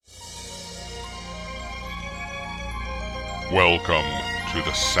Welcome to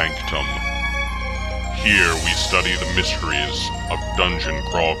the Sanctum. Here we study the mysteries of Dungeon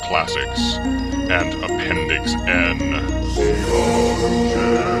Crawl Classics and Appendix N.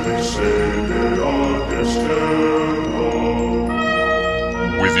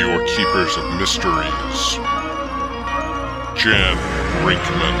 With your keepers of mysteries, Jen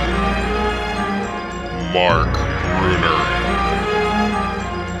Brinkman, Mark Bruner,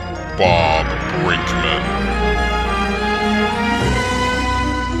 Bob Brinkman.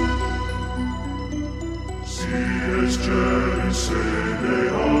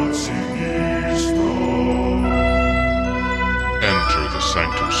 Enter the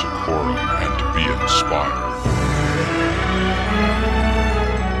Sanctum Sanctorum and be inspired.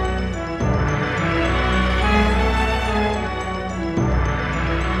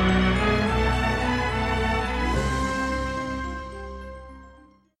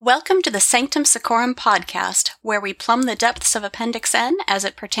 Welcome to the Sanctum Sanctorum podcast, where we plumb the depths of Appendix N as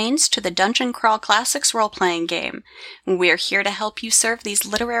it pertains to the Dungeon Crawl Classics role-playing game. We're here to help you serve these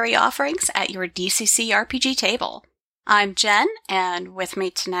literary offerings at your DCC RPG table. I'm Jen, and with me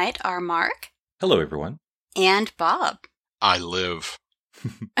tonight are Mark. Hello, everyone. And Bob. I live.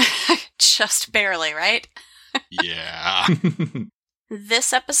 Just barely, right? Yeah.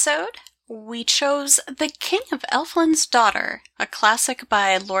 This episode, we chose The King of Elfland's Daughter, a classic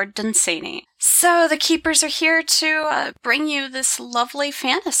by Lord Dunsany. So the Keepers are here to bring you this lovely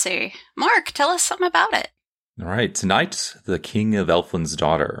fantasy. Mark, tell us something about it. All right, tonight, The King of Elfland's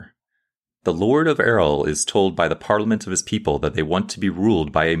Daughter. The Lord of Errol is told by the parliament of his people that they want to be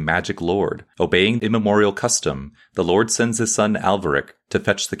ruled by a magic lord. Obeying immemorial custom, the lord sends his son Alveric to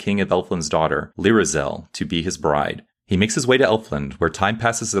fetch the King of Elfland's daughter, Lyrazel, to be his bride. He makes his way to Elfland, where time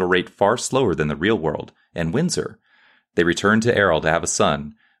passes at a rate far slower than the real world, and wins her. They return to Errol to have a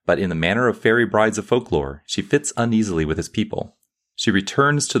son, but in the manner of fairy brides of folklore, she fits uneasily with his people. She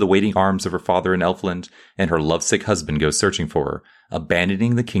returns to the waiting arms of her father in Elfland, and her lovesick husband goes searching for her,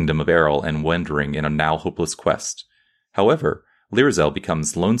 abandoning the kingdom of Errol and wandering in a now hopeless quest. However, Lyrazel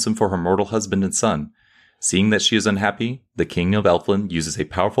becomes lonesome for her mortal husband and son. Seeing that she is unhappy, the king of Elfland uses a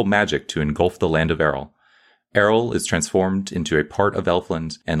powerful magic to engulf the land of Errol. Errol is transformed into a part of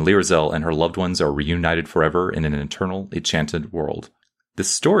Elfland, and Lyrazel and her loved ones are reunited forever in an eternal, enchanted world. This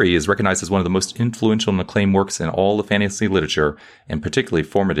story is recognized as one of the most influential and acclaimed works in all of fantasy literature, and particularly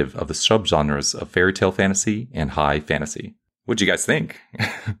formative of the subgenres of fairy tale fantasy and high fantasy. What'd you guys think?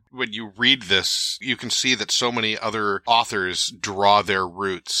 When you read this, you can see that so many other authors draw their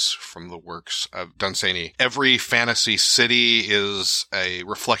roots from the works of Dunsany. Every fantasy city is a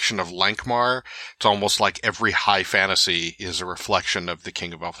reflection of Lankhmar. It's almost like every high fantasy is a reflection of the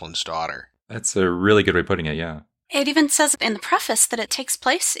King of Elfland's Daughter. That's a really good way of putting it, yeah. It even says in the preface that it takes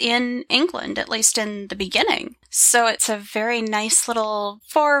place in England, at least in the beginning. So it's a very nice little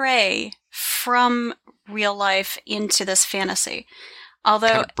foray from real life into this fantasy. Although,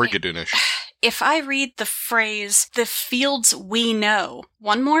 kind of Brigadoonish. If I read the phrase, "the fields we know,"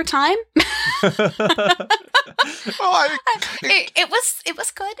 one more time... It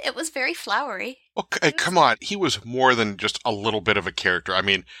was good. It was very flowery. Okay, come on. He was more than just a little bit of a character. I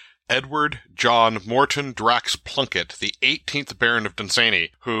mean, Edward John Morton Drax Plunkett, the 18th Baron of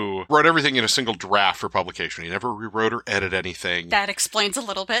Dunsany, who wrote everything in a single draft for publication. He never rewrote or edited anything. That explains a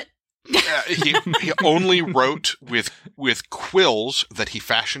little bit. He only wrote with quills that he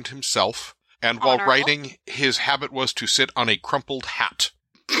fashioned himself, and while writing, his habit was to sit on a crumpled hat.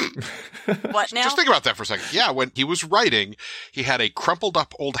 What now? Just think about that for a second. Yeah, when he was writing, he had a crumpled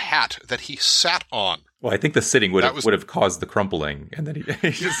up old hat that he sat on. Well, I think the sitting would have caused the crumpling, and then he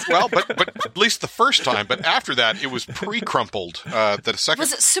just... Well, but at least the first time. But after that, it was pre-crumpled. The second.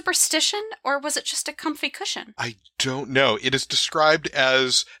 Was it superstition, or was it just a comfy cushion? I don't know. It is described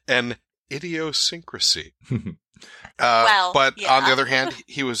as an idiosyncrasy. But yeah. On the other hand,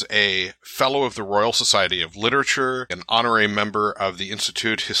 he was a fellow of the Royal Society of Literature, an honorary member of the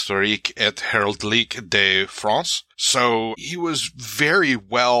Institut Historique et Heraldique de France. So he was very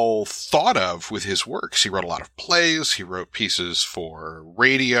well thought of with his works. He wrote a lot of plays. He wrote pieces for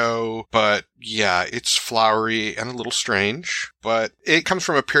radio. But yeah, it's flowery and a little strange. But it comes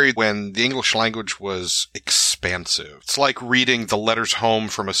from a period when the English language was expansive. It's like reading the letters home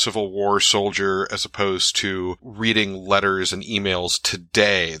from a Civil War soldier as opposed to reading letters and emails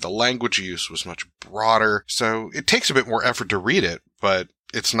today. The language use was much broader. So it takes a bit more effort to read it, but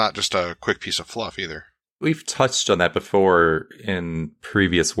it's not just a quick piece of fluff either. We've touched on that before in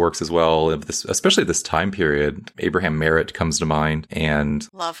previous works as well, of this, especially this time period. Abraham Merritt comes to mind, and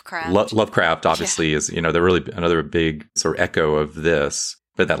Lovecraft. Lovecraft obviously is, they're really another big sort of echo of this,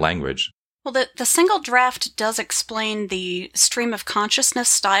 but that language. Well, the single draft does explain the stream of consciousness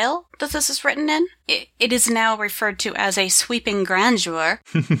style that this is written in. It is now referred to as a sweeping grandeur.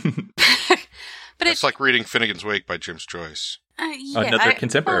 But it's like reading Finnegan's Wake by James Joyce. Another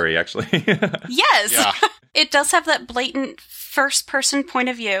contemporary, actually. Yes. Yeah. It does have that blatant first-person point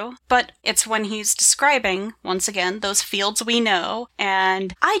of view, but it's when he's describing, once again, those fields we know,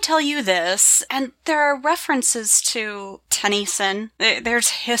 and I tell you this, and there are references to Tennyson. There's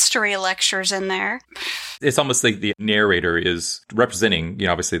history lectures in there. It's almost like the narrator is representing,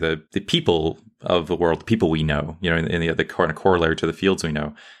 obviously the people of the world, the people we know, in the kind of corollary to the fields we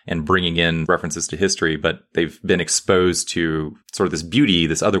know, and bringing in references to history, but they've been exposed to sort of this beauty,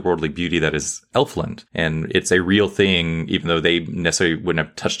 this otherworldly beauty that is Elfland. And it's a real thing, even though they necessarily wouldn't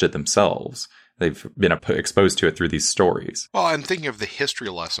have touched it themselves. They've been exposed to it through these stories. Well, I'm thinking of the history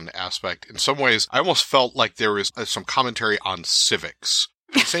lesson aspect. In some ways, I almost felt like there was some commentary on civics.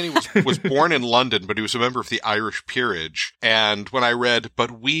 Saying he was born in London, but he was a member of the Irish peerage. And when I read,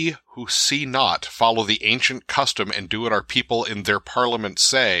 "But we who see not follow the ancient custom and do what our people in their parliament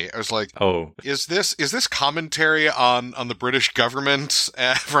say," I was like, "Oh, is this commentary on the British government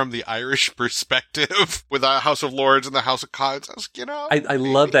from the Irish perspective with the House of Lords and the House of Commons?" I was, I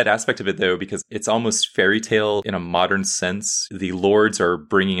love that aspect of it though, because it's almost fairy tale in a modern sense. The lords are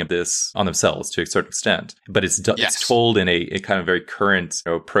bringing this on themselves to a certain extent, but it's told in a kind of very current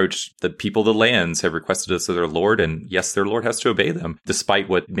approach. The people of the lands have requested this of their lord, and yes, their lord has to obey them, despite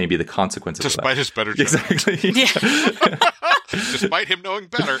what may be the consequences of that. Despite his better judgment. Exactly. Yeah. Despite him knowing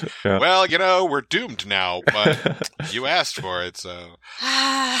better. Yeah. Well, we're doomed now, but you asked for it, so.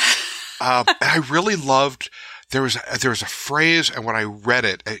 I really loved... There was a phrase, and when I read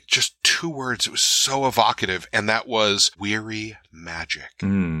it, just 2 words, it was so evocative, and that was weary magic.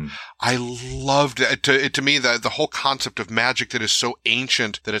 I loved it. To me, the whole concept of magic that is so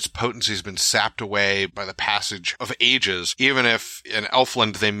ancient that its potency has been sapped away by the passage of ages, even if in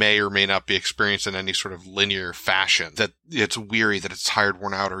Elfland they may or may not be experienced in any sort of linear fashion, that it's weary, that it's tired,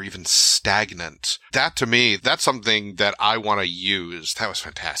 worn out, or even stagnant. That, to me, that's something that I want to use. That was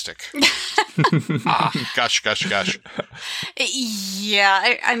fantastic. Gosh.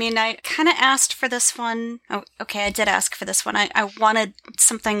 Yeah, I mean, I kind of asked for this one. Oh, okay, I did ask for this one. I wanted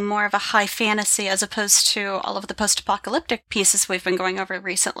something more of a high fantasy as opposed to all of the post-apocalyptic pieces we've been going over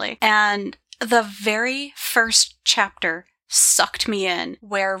recently. And the very first chapter sucked me in,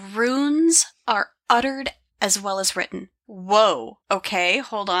 where runes are uttered as well as written. Whoa, okay,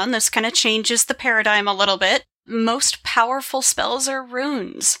 hold on. This kind of changes the paradigm a little bit. Most powerful spells are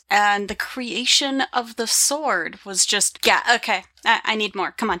runes, and the creation of the sword was just, okay, I need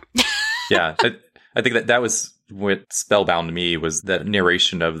more, come on. Yeah, I think that was what spellbound me, was that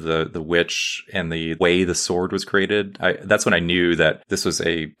narration of the witch and the way the sword was created. That's when I knew that this was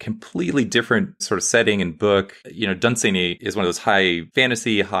a completely different sort of setting and book. Dunsany is one of those high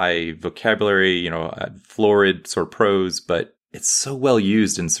fantasy, high vocabulary, florid sort of prose, but it's so well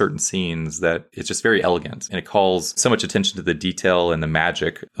used in certain scenes that it's just very elegant, and it calls so much attention to the detail and the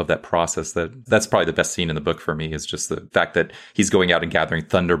magic of that process. That's probably the best scene in the book for me, is just the fact that he's going out and gathering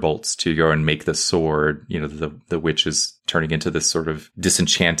thunderbolts to go and make the sword. The witch is turning into this sort of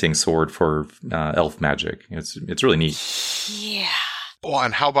disenchanting sword for elf magic. It's really neat. Yeah. Oh,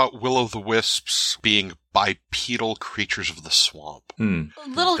 and how about will-o'-the-wisps being bipedal creatures of the swamp? A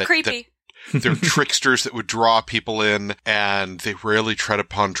little creepy. They're tricksters that would draw people in, and they rarely tread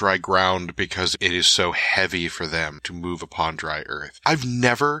upon dry ground because it is so heavy for them to move upon dry earth. I've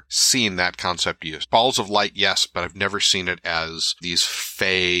never seen that concept used. Balls of light, yes, but I've never seen it as these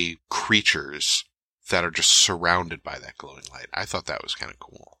fey creatures that are just surrounded by that glowing light. I thought that was kind of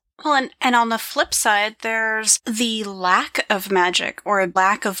cool. Well, and on the flip side, there's the lack of magic, or a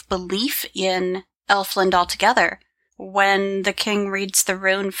lack of belief in Elfland altogether. When the king reads the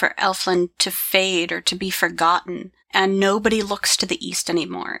rune for Elfland to fade or to be forgotten, and nobody looks to the east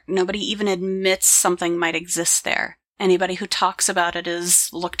anymore. Nobody even admits something might exist there. Anybody who talks about it is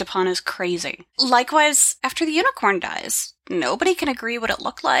looked upon as crazy. Likewise, after the unicorn dies, nobody can agree what it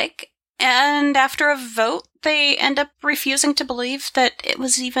looked like. And after a vote, they end up refusing to believe that it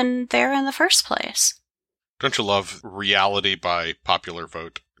was even there in the first place. Don't you love reality by popular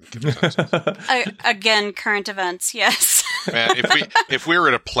vote? Again, current events, yes. Man, if we were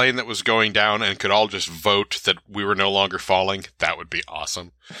in a plane that was going down and could all just vote that we were no longer falling, that would be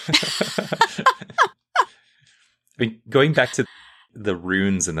awesome. Going back to the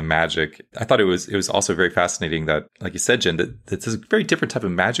runes and the magic. I thought it was also very fascinating that, like you said, Jen, that it's a very different type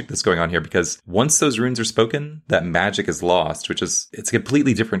of magic that's going on here, because once those runes are spoken, that magic is lost, it's a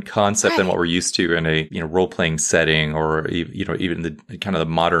completely different concept than what we're used to in a role-playing setting, or even the kind of the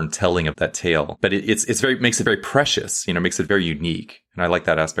modern telling of that tale. But makes it very precious, makes it very unique. And I like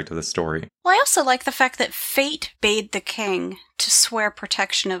that aspect of the story. Well, I also like the fact that fate bade the king to swear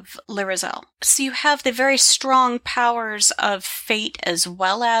protection of Lyrizel. So you have the very strong powers of fate as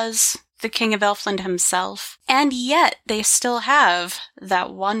well as the King of Elfland himself. And yet they still have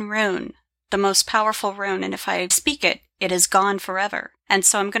that one rune, the most powerful rune. And if I speak it, it is gone forever. And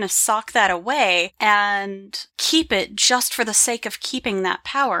so I'm going to sock that away and keep it just for the sake of keeping that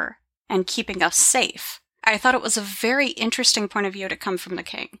power and keeping us safe. I thought it was a very interesting point of view to come from the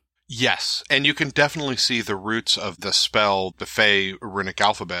king. Yes, and you can definitely see the roots of the spell, the Fey runic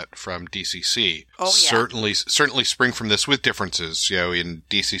alphabet from DCC. Oh, yeah. Certainly spring from this, with differences. In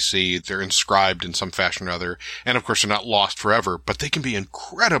DCC, they're inscribed in some fashion or other, and of course they're not lost forever, but they can be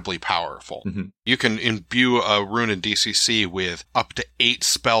incredibly powerful. Mm-hmm. You can imbue a rune in DCC with up to 8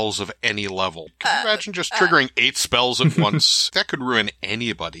 spells of any level. Can you imagine just triggering 8 spells at once? That could ruin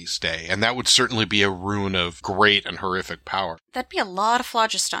anybody's day, and that would certainly be a rune of great and horrific power. That'd be a lot of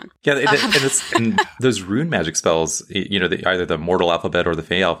phlogiston. Yeah, and those rune magic spells, either the mortal alphabet or the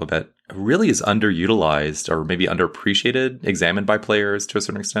Fey alphabet, really is underutilized or maybe underappreciated, examined by players to a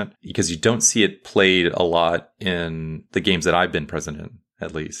certain extent, because you don't see it played a lot in the games that I've been present in,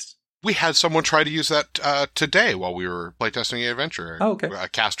 at least. We had someone try to use that today while we were playtesting the adventure. Oh, okay. A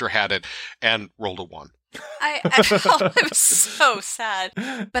caster had it and rolled a 1. I was so sad.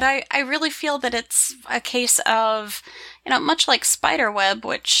 But I really feel that it's a case of, much like Spiderweb,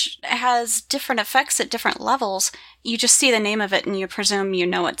 which has different effects at different levels, you just see the name of it and you presume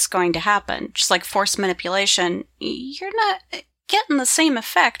it's going to happen. Just like force manipulation, you're not getting the same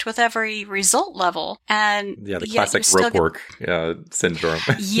effect with every result level. And yeah, the classic rope work syndrome.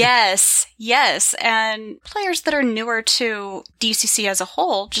 Yes. And players that are newer to DCC as a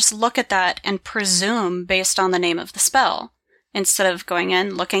whole just look at that and presume based on the name of the spell, instead of going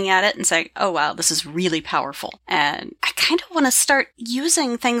in, looking at it and saying, oh wow, this is really powerful. And I kind of want to start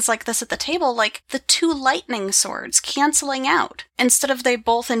using things like this at the table, like the 2 lightning swords canceling out. Instead of they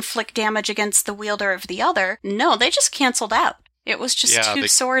both inflict damage against the wielder of the other, no, they just canceled out. It was just 2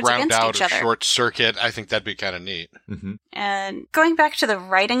 swords against each other. Short circuit. I think that'd be kind of neat. Mm-hmm. And going back to the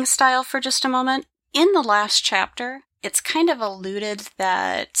writing style for just a moment, in the last chapter, it's kind of alluded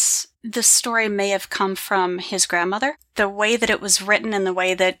that the story may have come from his grandmother. The way that it was written and the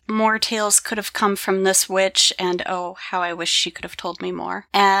way that more tales could have come from this witch, and oh, how I wish she could have told me more.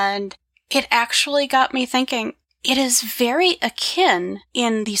 And it actually got me thinking, it is very akin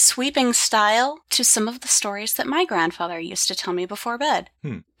in the sweeping style to some of the stories that my grandfather used to tell me before bed.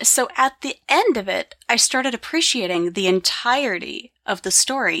 So at the end of it, I started appreciating the entirety of the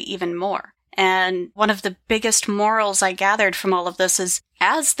story even more. And one of the biggest morals I gathered from all of this is,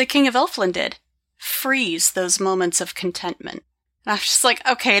 as the King of Elfland did, freeze those moments of contentment. And I was just like,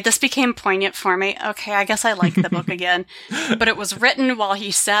 okay, this became poignant for me. Okay, I guess I like the book again. But it was written while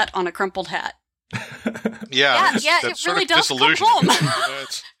he sat on a crumpled hat. Yeah, it really does come home.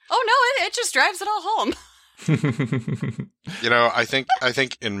 Oh no, it just drives it all home. I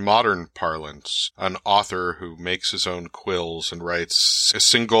think in modern parlance, an author who makes his own quills and writes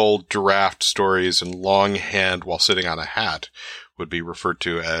single draft stories in longhand while sitting on a hat would be referred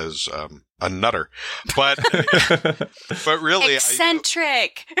to as a nutter. But really,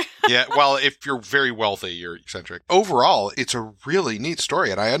 eccentric. Yeah, well, if you're very wealthy, you're eccentric. Overall, it's a really neat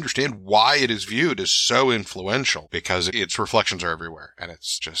story, and I understand why it is viewed as so influential, because its reflections are everywhere, and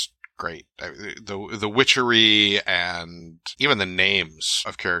it's just great. The witchery and even the names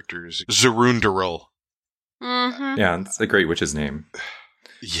of characters. Zerundaril. Mm-hmm. Yeah, it's a great witch's name.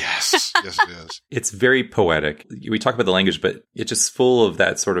 Yes, it is. It's very poetic. We talk about the language, but it's just full of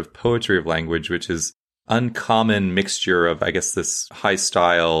that sort of poetry of language, which is uncommon mixture of, I guess, this high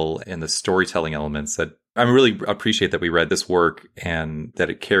style and the storytelling elements that I really appreciate that we read this work and that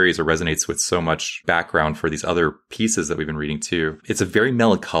it carries or resonates with so much background for these other pieces that we've been reading too. It's a very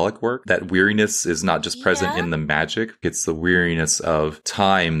melancholic work. That weariness is not just present in the magic. It's the weariness of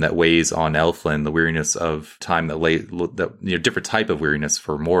time that weighs on Elfland, the weariness of time different type of weariness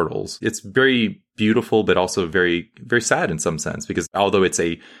for mortals. It's very beautiful, but also very, very sad in some sense, because although it's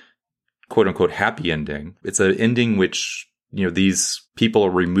a quote unquote happy ending, it's an ending which these people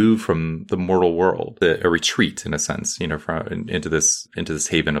are removed from the mortal world, a retreat in a sense, from into this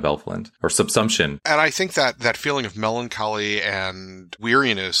haven of Elfland, or subsumption. And I think that feeling of melancholy and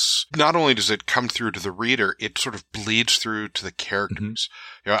weariness, not only does it come through to the reader, it sort of bleeds through to the characters.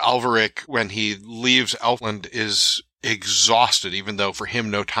 Alveric, when he leaves Elfland, is exhausted, even though for him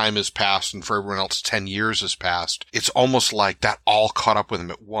no time has passed and for everyone else 10 years has passed. It's almost like that all caught up with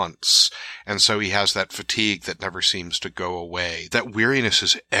him at once. And so he has that fatigue that never seems to go away. That weariness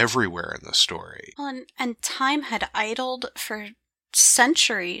is everywhere in the story. Well, and time had idled for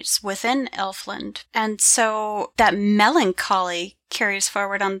centuries within Elfland. And so that melancholy carries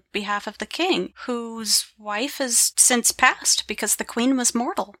forward on behalf of the king, whose wife has since passed because the queen was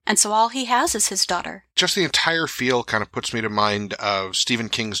mortal. And so all he has is his daughter. Just the entire feel kind of puts me to mind of Stephen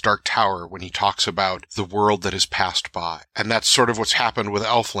King's Dark Tower when he talks about the world that has passed by. And that's sort of what's happened with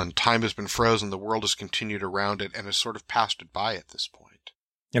Elfland. Time has been frozen, the world has continued around it, and has sort of passed it by at this point.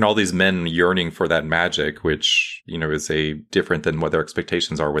 And all these men yearning for that magic, which, is different than what their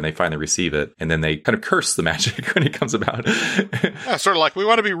expectations are when they finally receive it. And then they kind of curse the magic when it comes about. Yeah, sort of like, we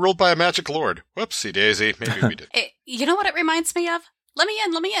want to be ruled by a magic lord. Whoopsie daisy. Maybe we did. You know what it reminds me of? Let me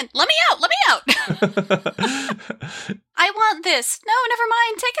in, let me in, let me out, let me out. I want this. No, never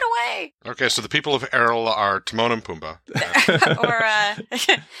mind. Take it away. Okay, so the people of Errol are Timon and Pumbaa. Or,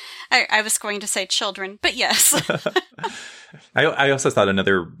 I was going to say children, but yes. I also thought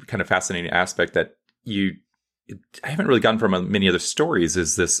another kind of fascinating aspect that I haven't really gotten from many other stories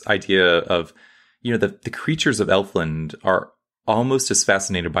is this idea of, the creatures of Elfland are almost as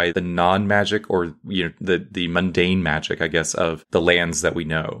fascinated by the non-magic or, the mundane magic, I guess, of the lands that we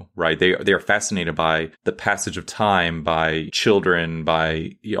know, right? They are fascinated by the passage of time, by children,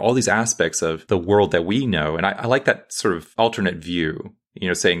 by all these aspects of the world that we know. And I like that sort of alternate view.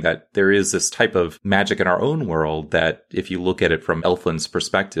 Saying that there is this type of magic in our own world that if you look at it from Elfland's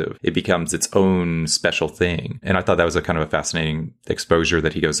perspective, it becomes its own special thing. And I thought that was a kind of a fascinating exposure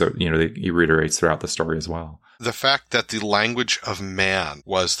that he goes, that he reiterates throughout the story as well. The fact that the language of man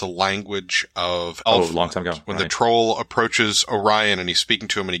was the language of Elfland. Oh, a long time ago. When the troll approaches Orion and he's speaking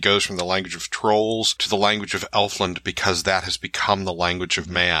to him and he goes from the language of trolls to the language of Elfland because that has become the language of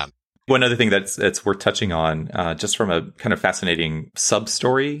man. One other thing that's worth touching on, just from a kind of fascinating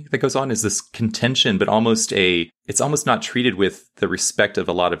sub-story that goes on, is this contention, but it's almost not treated with the respect of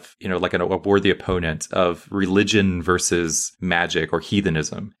a lot of, like a worthy opponent of religion versus magic or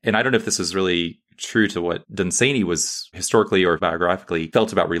heathenism. And I don't know if this is really true to what Dunsany was historically or biographically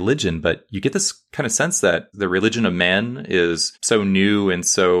felt about religion, but you get this kind of sense that the religion of man is so new and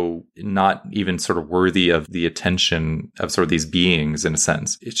so not even sort of worthy of the attention of sort of these beings in a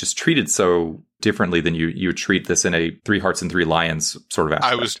sense. It's just treated so differently than you would treat this in a Three Hearts and Three Lions sort of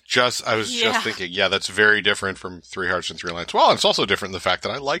aspect. I was just thinking, that's very different from Three Hearts and Three Lions. Well, it's also different in the fact that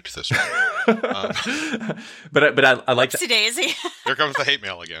I liked this one. But I like that. Daisy. Here comes the hate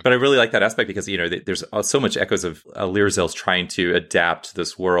mail again. But I really like that aspect because, there's so much echoes of Lyrazel's trying to adapt to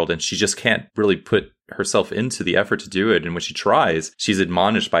this world, and she just can't really put herself into the effort to do it. And when she tries, she's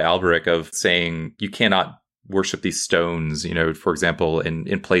admonished by Alberich of saying, you cannot worship these stones, for example,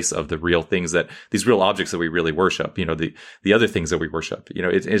 in place of the real things these real objects that we really worship, the other things that we worship,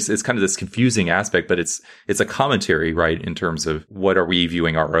 it's kind of this confusing aspect, but it's a commentary, right? In terms of what are we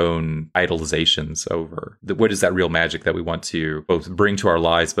viewing our own idolizations over, what is that real magic that we want to both bring to our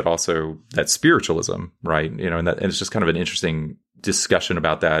lives, but also that spiritualism, right? And it's just kind of an interesting discussion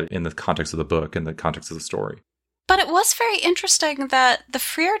about that in the context of the book and the context of the story. But it was very interesting that the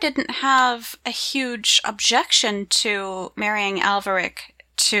Freer didn't have a huge objection to marrying Alveric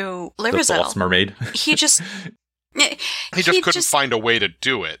to Lyrazel. The false mermaid. He just couldn't find a way to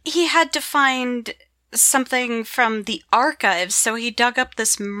do it. He had to find something from the archives, so he dug up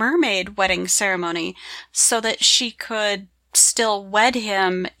this mermaid wedding ceremony so that she could still wed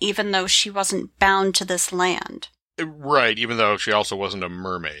him even though she wasn't bound to this land. Right, even though she also wasn't a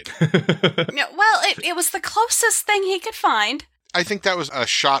mermaid. Well, it was the closest thing he could find. I think that was a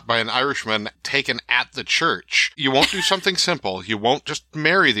shot by an Irishman taken at the church. You won't do something simple. You won't just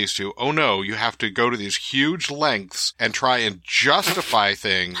marry these two. Oh no, you have to go to these huge lengths and try and justify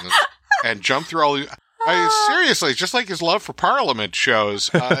things and jump through all these... seriously, just like his love for Parliament shows,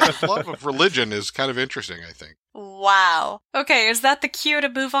 his love of religion is kind of interesting, I think. Wow. Okay, is that the cue to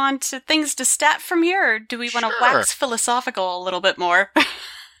move on to things to stat from here, or do we want to wax philosophical a little bit more?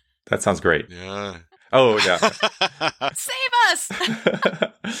 That sounds great. Yeah. Oh, yeah. Save us!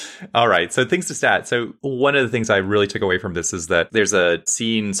 All right, so things to stat. So one of the things I really took away from this is that there's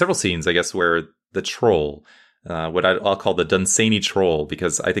several scenes, I guess, where the troll what I'll call the Dunsany troll,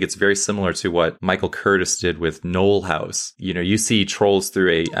 because I think it's very similar to what Michael Curtis did with Knoll House. You see trolls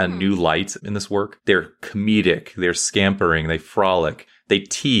through a new light in this work. They're comedic, they're scampering, they frolic. They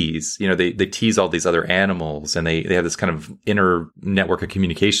tease, they tease all these other animals, and they have this kind of inner network of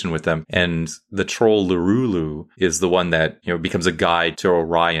communication with them. And the troll Lurulu is the one that, becomes a guide to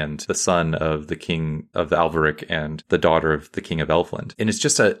Orion, the son of the king of the Alveric and the daughter of the king of Elfland. And it's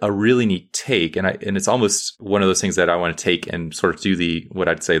just a really neat take. And it's almost one of those things that I want to take and sort of do what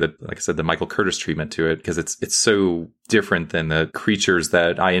I'd say that, like I said, the Michael Curtis treatment to it, because it's so different than the creatures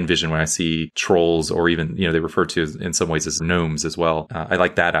that I envision when I see trolls, or even, they refer to in some ways as gnomes as well. I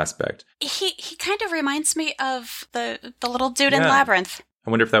like that aspect. He kind of reminds me of the little dude in Labyrinth. I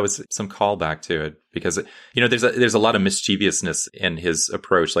wonder if that was some callback to it, because, there's a lot of mischievousness in his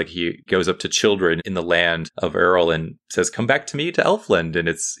approach. Like, he goes up to children in the land of Earl and says, "Come back to me to Elfland." And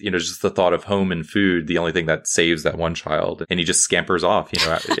it's, just the thought of home and food, the only thing that saves that one child. And he just scampers off,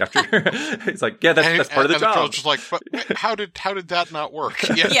 after he's like, yeah, that's part of the job. And the troll's just like, but how did that not work?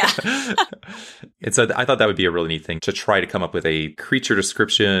 Yeah. And so I thought that would be a really neat thing to try to come up with a creature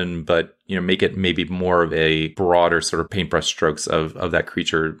description, but, make it maybe more of a broader sort of paintbrush strokes of that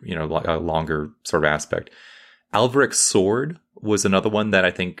creature, a longer sort of aspect. Alveric's sword was another one that I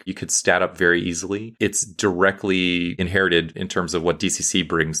think you could stat up very easily. It's directly inherited in terms of what DCC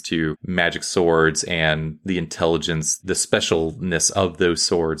brings to magic swords and the intelligence, the specialness of those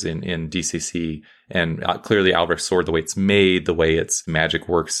swords in DCC. And clearly Alveric's sword, the way it's made, the way its magic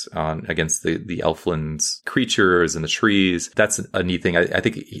works against the Elfland's creatures and the trees, that's a neat thing. I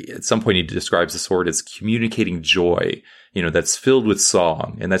think at some point he describes the sword as communicating joy, that's filled with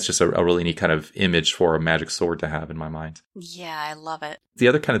song. And that's just a really neat kind of image for a magic sword to have in my mind. Yeah, I love it. The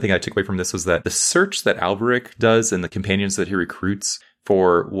other kind of thing I took away from this was that the search that Alveric does and the companions that he recruits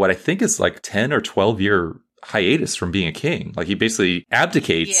for what I think is like 10 or 12 year hiatus from being a king. Like, he basically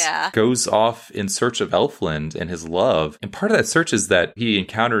abdicates, goes off in search of Elfland and his love. And part of that search is that he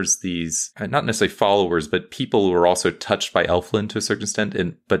encounters these, not necessarily followers, but people who are also touched by Elfland to a certain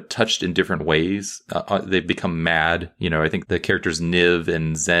extent, but touched in different ways. They've become mad. I think the characters Niv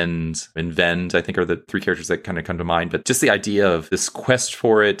and Zend and Vend, I think, are the three characters that kind of come to mind. But just the idea of this quest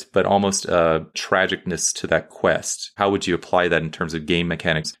for it, but almost a tragicness to that quest. How would you apply that in terms of game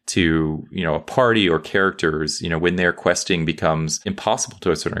mechanics to, a party or character? When their questing becomes impossible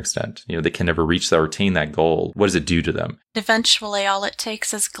to a certain extent, they can never reach that or attain that goal. What does it do to them? Eventually, all it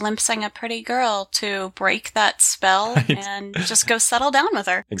takes is glimpsing a pretty girl to break that spell and just go settle down with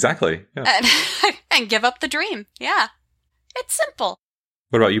her. Exactly. Yeah. And give up the dream. Yeah. It's simple.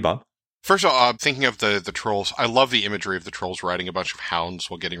 What about you, Bob? First of all, thinking of the trolls, I love the imagery of the trolls riding a bunch of hounds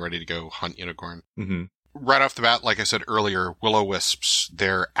while getting ready to go hunt unicorn. Mm-hmm. Right off the bat, like I said earlier, Will-O-Wisps,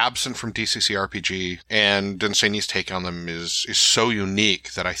 they're absent from DCC RPG, and Dunsany's take on them is so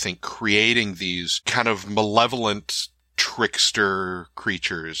unique that I think creating these kind of malevolent trickster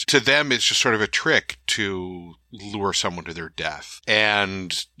creatures, to them it's just sort of a trick to lure someone to their death.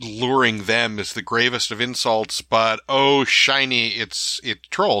 And luring them is the gravest of insults, but oh, shiny, it's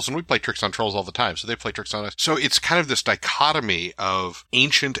trolls. And we play tricks on trolls all the time, so they play tricks on us. So it's kind of this dichotomy of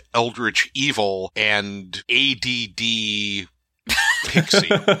ancient eldritch evil and ADD pixie.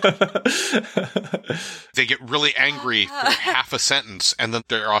 They get really angry for half a sentence, and then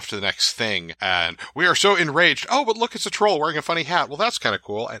they're off to the next thing. And we are so enraged. Oh, but look, it's a troll wearing a funny hat. Well, that's kind of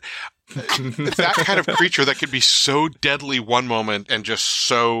cool. And that kind of creature that could be so deadly one moment and just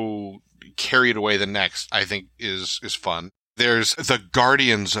so carried away the next, I think is fun. There's the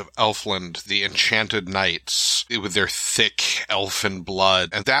Guardians of Elfland, the Enchanted Knights, with their thick elfin blood.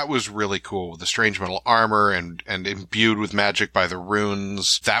 And that was really cool, with the strange metal armor and imbued with magic by the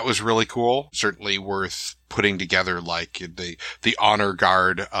runes. That was really cool. Certainly worth putting together, like the honor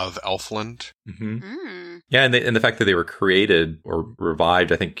guard of Elfland. Mm-hmm. Mm. Yeah, and the fact that they were created or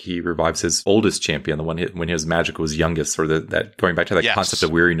revived, I think he revives his oldest champion, the one when his magic was youngest, or that going back to that concept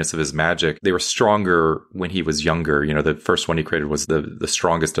of weariness of his magic. They were stronger when he was younger. The first one he created was the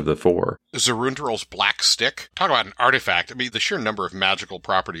strongest of the four. Zerundral's Black Stick. Talk about an artifact. I mean, the sheer number of magical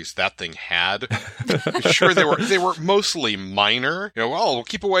properties that thing had. Sure, they were mostly minor. We'll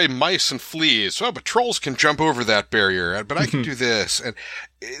keep away mice and fleas. Oh, but trolls can jump over that barrier, but I can do this. And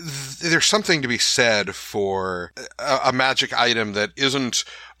there's something to be said for a magic item that isn't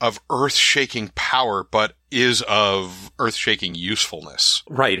of earth-shaking power, but is of earth-shaking usefulness.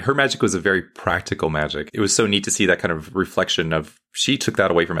 Right. Her magic was a very practical magic. It was so neat to see that kind of reflection of, she took that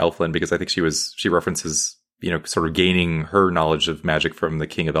away from Elfland, because I think she references sort of gaining her knowledge of magic from the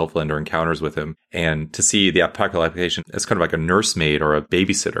King of Elfland or encounters with him. And to see the practical application as kind of like a nursemaid or a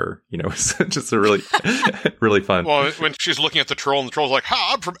babysitter, it's just a really, really fun. Well, when she's looking at the troll and the troll's like,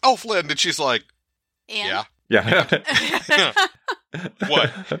 "Ha, I'm from Elfland," and she's like, And? Yeah.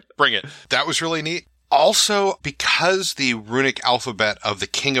 "What? Bring it." That was really neat. Also, because the runic alphabet of the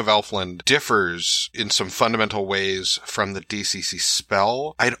King of Elfland differs in some fundamental ways from the DCC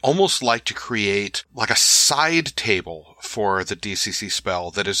spell, I'd almost like to create like a side table for the DCC spell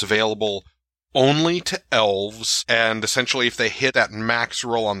that is available only to elves, and essentially if they hit that max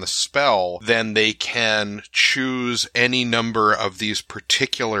roll on the spell, then they can choose any number of these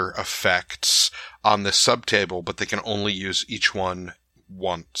particular effects on the subtable, but they can only use each one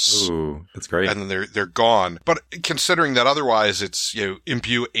once. Ooh, that's great. And then they're gone. But considering that otherwise it's,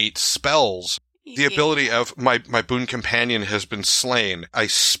 imbue 8 spells, the ability of my boon companion has been slain. I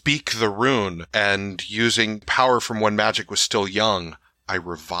speak the rune, and using power from when magic was still young, I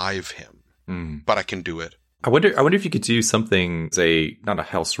revive him. But I can do it. I wonder if you could do something, say, not a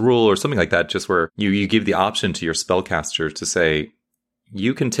house rule or something like that, just where you give the option to your spellcaster to say,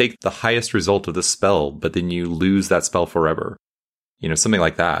 you can take the highest result of the spell, but then you lose that spell forever. Something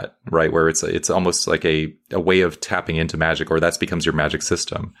like that, right? Where it's almost like a way of tapping into magic, or that becomes your magic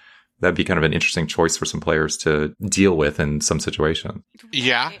system. That'd be kind of an interesting choice for some players to deal with in some situation.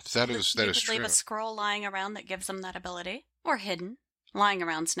 Yeah, that is true. Leave a scroll lying around that gives them that ability, or hidden. Lying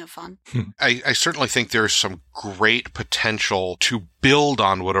around's no fun. I certainly think there's some great potential to build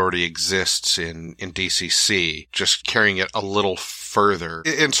on what already exists in DCC, just carrying it a little further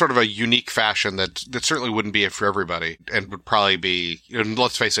in sort of a unique fashion that certainly wouldn't be it for everybody, and would probably be,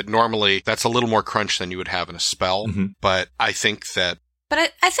 let's face it, normally that's a little more crunch than you would have in a spell, but I think that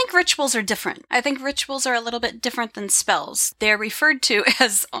But I think rituals are different. I think rituals are a little bit different than spells. They're referred to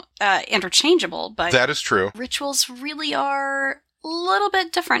as interchangeable, but that is true. Rituals really are a little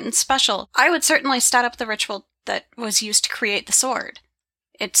bit different and special. I would certainly start up the ritual that was used to create the sword.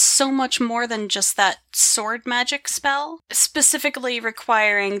 It's so much more than just that sword magic spell, specifically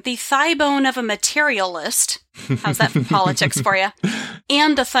requiring the thigh bone of a materialist. How's that for politics for you?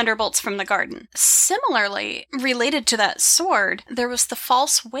 And the thunderbolts from the garden. Similarly, related to that sword, there was the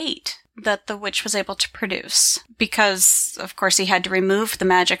false weight that the witch was able to produce. Because, of course, he had to remove the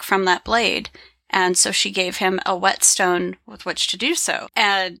magic from that blade. And so she gave him a whetstone with which to do so.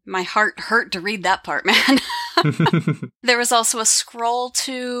 And my heart hurt to read that part, man. There was also a scroll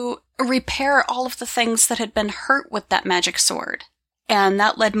to repair all of the things that had been hurt with that magic sword. And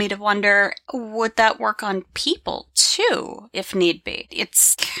that led me to wonder, would that work on people too, if need be?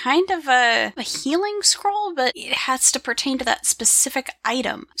 It's kind of a healing scroll, but it has to pertain to that specific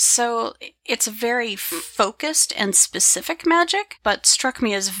item. So it's very focused and specific magic, but struck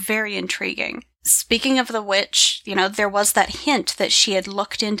me as very intriguing. Speaking of the witch, there was that hint that she had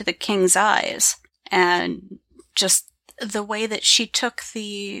looked into the king's eyes, and just the way that she took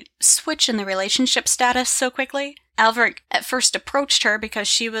the switch in the relationship status so quickly. Alveric at first approached her because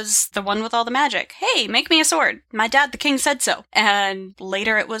she was the one with all the magic. Hey, make me a sword. My dad, the king, said so. And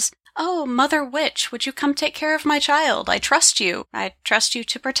later it was, oh, Mother Witch, would you come take care of my child? I trust you. I trust you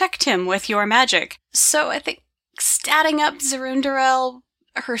to protect him with your magic. So I think statting up Zerundarel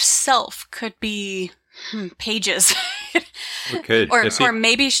herself could be pages. We could. Or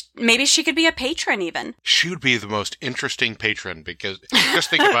maybe she could be a patron even. She would be the most interesting patron, because just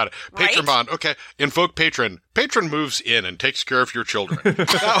think about it. Patron bond. Okay, invoke patron. Patron moves in and takes care of your children.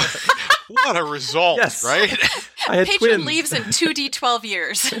 What a result, yes. Right? I had Patron twins. leaves in 2d12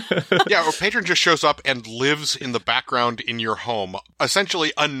 years. Yeah, or patron just shows up and lives in the background in your home,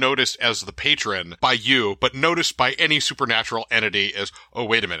 essentially unnoticed as the patron by you, but noticed by any supernatural entity as, oh,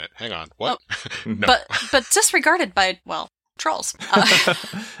 wait a minute, hang on, what? No. But disregarded by, trolls.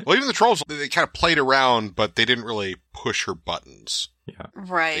 Well, even the trolls, they kind of played around, but they didn't really push her buttons. Yeah.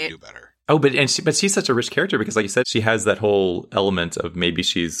 Right. They do better. Oh, but she's such a rich character because, like you said, she has that whole element of maybe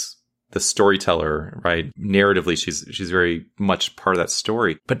she's the storyteller, right? Narratively, she's very much part of that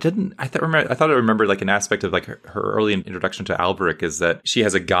story. But I thought I remembered like an aspect of like her early introduction to Alveric is that she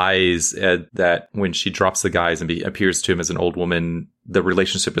has a guise that when she drops the guise and appears to him as an old woman, the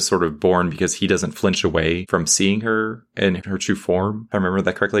relationship is sort of born because he doesn't flinch away from seeing her in her true form. If I remember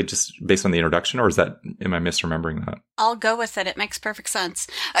that correctly, just based on the introduction, or am I misremembering that? I'll go with it. It makes perfect sense.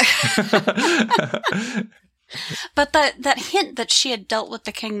 But that hint that she had dealt with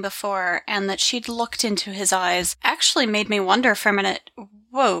the king before and that she'd looked into his eyes actually made me wonder for a minute,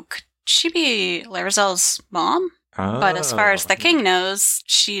 whoa, could she be Larazel's mom? But as far as the king knows,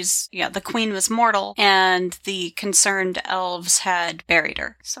 the queen was mortal, and the concerned elves had buried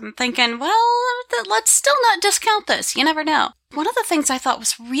her. So I'm thinking, well, let's still not discount this. You never know. One of the things I thought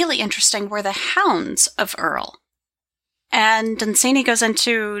was really interesting were the hounds of Earl. And Dunsany goes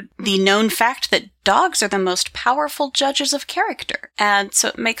into the known fact that dogs are the most powerful judges of character. And so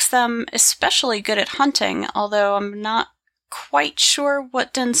it makes them especially good at hunting, although I'm not quite sure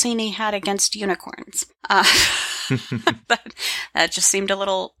what Dunsany had against unicorns. That just seemed a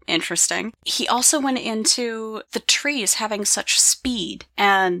little interesting. He also went into the trees having such speed,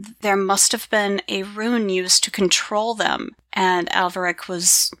 and there must have been a rune used to control them. And Alveric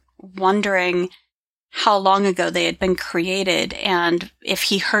was wondering how long ago they had been created, and if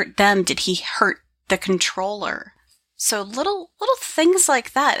he hurt them, did he hurt the controller? So little things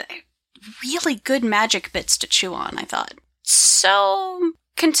like that. Really good magic bits to chew on, I thought. So,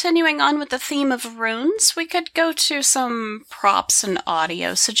 continuing on with the theme of runes, we could go to some props and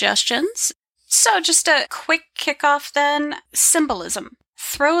audio suggestions. So, just a quick kickoff then. Symbolism.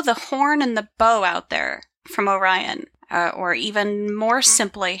 Throw the horn and the bow out there from Orion. Or even more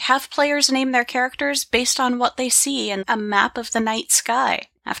simply, have players name their characters based on what they see in a map of the night sky.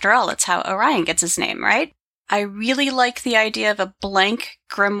 After all, it's how Orion gets his name, right? I really like the idea of a blank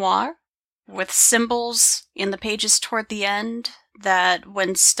grimoire with symbols in the pages toward the end that,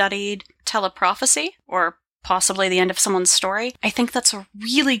 when studied, tell a prophecy, or possibly the end of someone's story. I think that's a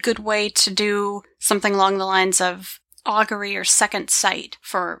really good way to do something along the lines of augury or second sight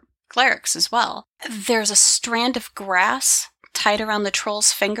for clerics as well. There's a strand of grass tied around the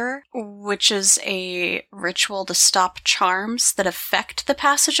troll's finger, which is a ritual to stop charms that affect the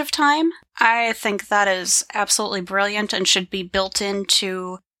passage of time. I think that is absolutely brilliant and should be built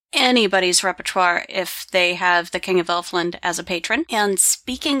into anybody's repertoire if they have the King of Elfland as a patron. And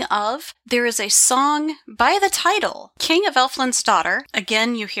speaking of, there is a song by the title, King of Elfland's Daughter.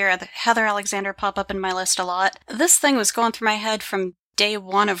 Again, you hear Heather Alexander pop up in my list a lot. This thing was going through my head from day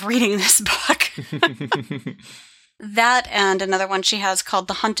one of reading this book. That and another one she has called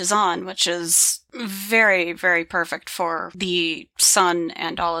The Hunt Is On, which is very, very perfect for the son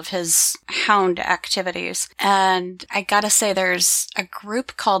and all of his hound activities. And I gotta say, there's a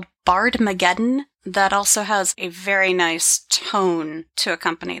group called Bardmageddon that also has a very nice tone to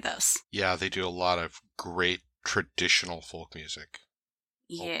accompany this. Yeah, they do a lot of great traditional folk music.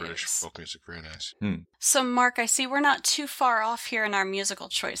 Yes. British folk music, very nice. So, Mark, I see we're not too far off here in our musical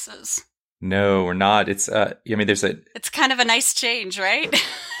choices. No, we're not. It's, It's kind of a nice change, right?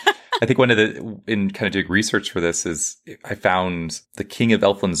 I think in kind of doing research for this is I found The King of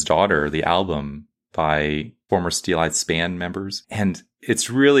Elfland's Daughter, the album by former Steel-Eyed Span members. And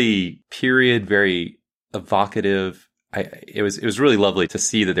it's really period, very evocative. It was really lovely to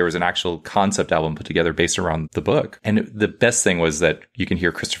see that there was an actual concept album put together based around the book. And the best thing was that you can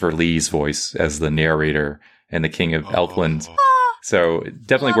hear Christopher Lee's voice as the narrator and the King of Elfland. So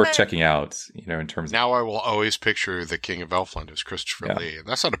definitely worth checking out, in terms of... Now I will always picture the King of Elfland as Christopher Lee. And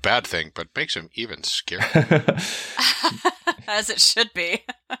that's not a bad thing, but makes him even scarier. As it should be.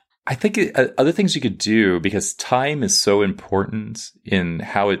 I think other things you could do, because time is so important in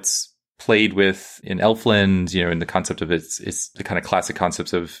how it's played with in Elfland, in the concept of it's the kind of classic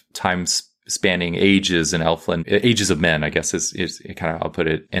concepts of time spanning ages in Elfland, ages of men, I guess is kind of how I'll put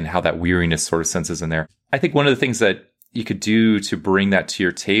it, and how that weariness sort of senses in there. I think one of the things that you could do to bring that to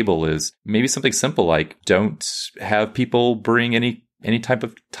your table is maybe something simple like don't have people bring any type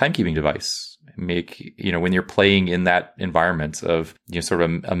of timekeeping device. Make, when you're playing in that environment of, sort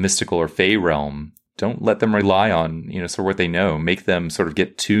of a mystical or fey realm, don't let them rely on, sort of what they know. Make them sort of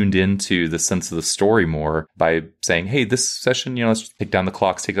get tuned into the sense of the story more by saying, hey, this session, let's take down the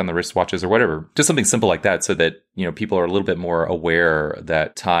clocks, take down the wristwatches or whatever. Just something simple like that so that, people are a little bit more aware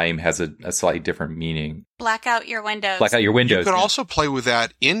that time has a slightly different meaning. Black out your windows. Black out your windows. You could also play with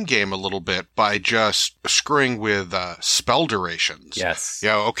that in-game a little bit by just screwing with spell durations. Yes.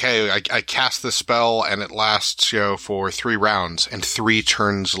 Okay, I cast the spell and it lasts, for 3 rounds, and 3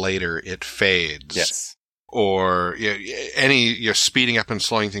 turns later it fades. Yes. Or speeding up and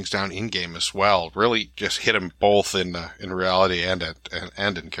slowing things down in-game as well. Really just hit them both in reality and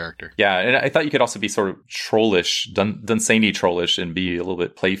in character. Yeah, and I thought you could also be sort of trollish, Dunsany trollish, and be a little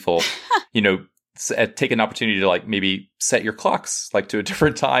bit playful. Take an opportunity to maybe set your clocks to a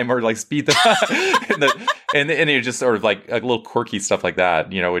different time or speed them and you just sort of a little quirky stuff like that,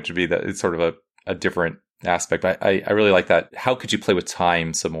 which would be it's sort of a different aspect. I really like that. How could you play with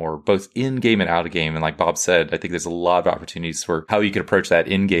time some more, both in game and out of game? And like Bob said, I think there's a lot of opportunities for how you could approach that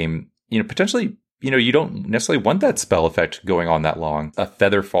in game, potentially you don't necessarily want that spell effect going on that long. A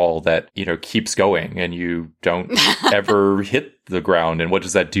feather fall that, keeps going and you don't ever hit the ground. And what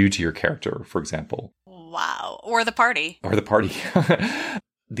does that do to your character, for example? Wow. Or the party.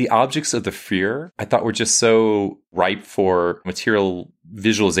 The objects of the fear, I thought, were just so ripe for material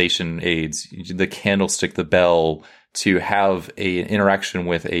visualization aids. The candlestick, the bell, to have an interaction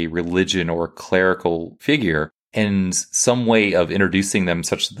with a religion or clerical figure, and some way of introducing them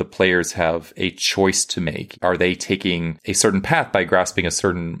such that the players have a choice to make. Are they taking a certain path by grasping a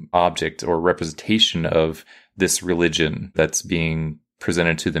certain object or representation of this religion that's being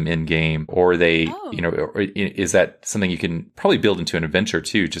presented to them in game, or they, or is that something you can probably build into an adventure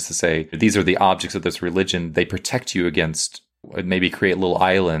too, just to say, these are the objects of this religion. They protect you against, maybe create little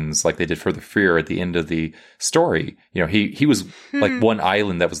islands like they did for the Freer at the end of the story. He was like one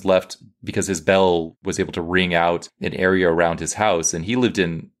island that was left because his bell was able to ring out an area around his house, and he lived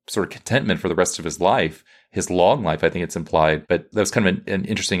in sort of contentment for the rest of his life. His long life, I think it's implied. But that was kind of an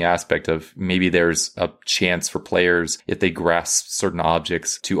interesting aspect of maybe there's a chance for players, if they grasp certain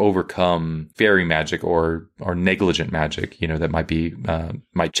objects, to overcome fairy magic or negligent magic, that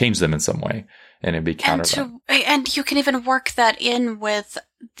might change them in some way. And it'd be counter that. And you can even work that in with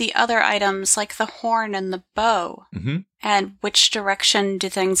the other items like the horn and the bow. Mm-hmm. And which direction do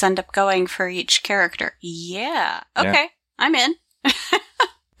things end up going for each character? Yeah. Okay. Yeah. I'm in.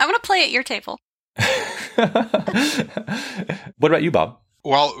 I'm going to play at your table. What about you, Bob?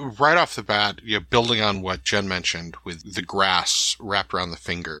 Well, right off the bat, building on what Jen mentioned with the grass wrapped around the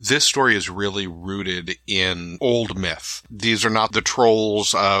finger, this story is really rooted in old myth. These are not the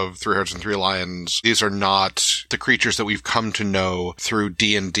trolls of Three Hearts and Three Lions. These are not the creatures that we've come to know through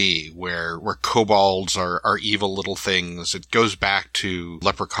D&D, where kobolds are evil little things. It goes back to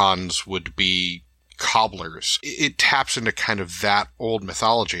leprechauns would be cobblers. It taps into kind of that old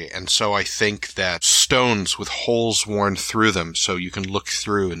mythology. And so I think that stones with holes worn through them so you can look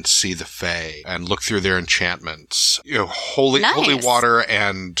through and see the Fae and look through their enchantments. Holy water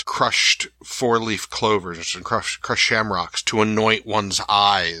and crushed four-leaf clovers and crushed shamrocks to anoint one's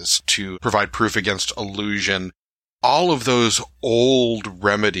eyes to provide proof against illusion. All of those old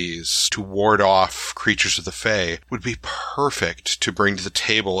remedies to ward off creatures of the Fae would be perfect to bring to the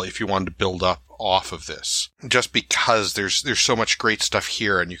table if you wanted to build up off of this. Just because there's so much great stuff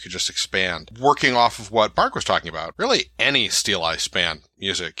here and you could just expand. Working off of what Mark was talking about, really any Steel Eye Span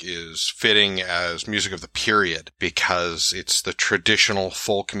music is fitting as music of the period because it's the traditional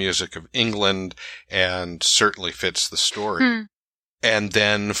folk music of England and certainly fits the story. And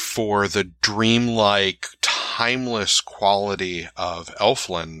then for the dreamlike, timeless quality of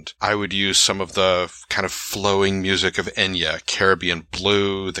Elfland, I would use some of the kind of flowing music of Enya, Caribbean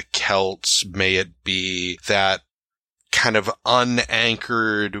Blue, the Celts, May It Be, that kind of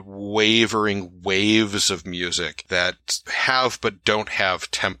unanchored, wavering waves of music that have but don't have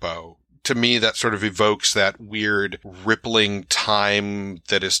tempo. To me, that sort of evokes that weird, rippling time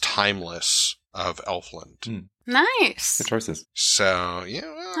that is timeless of Elfland. Nice. Good choices. So,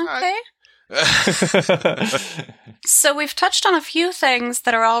 okay. So we've touched on a few things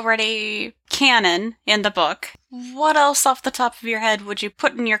that are already canon in the book. What else off the top of your head would you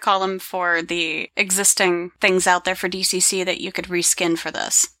put in your column for the existing things out there for DCC that you could reskin for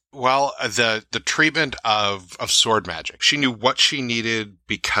this? Well, the treatment of sword magic. She knew what she needed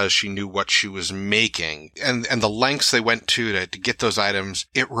because she knew what she was making. And the lengths they went to get those items,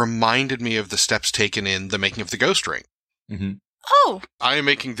 it reminded me of the steps taken in the making of the Ghost Ring. Mm-hmm. Oh! I am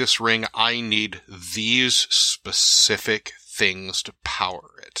making this ring. I need these specific things to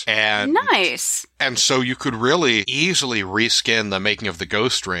power it. And nice. And so you could really easily reskin the making of the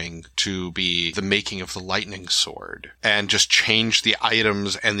Ghost Ring to be the making of the Lightning Sword and just change the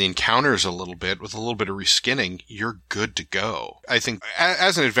items and the encounters a little bit with a little bit of reskinning. You're good to go. I think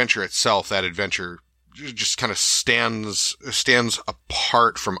as an adventure itself, that adventure just kind of stands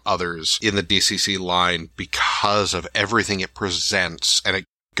apart from others in the DCC line because of everything it presents, and it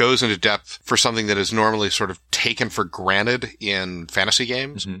goes into depth for something that is normally sort of taken for granted in fantasy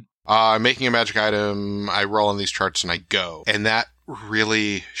games. Mm-hmm. I'm making a magic item, I roll on these charts and I go. And that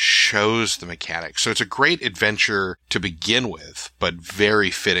really shows the mechanics. So it's a great adventure to begin with, but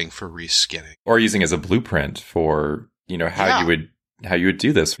very fitting for reskinning. Or using as a blueprint for, how you would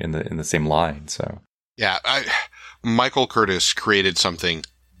do this in the same line. So yeah, Michael Curtis created something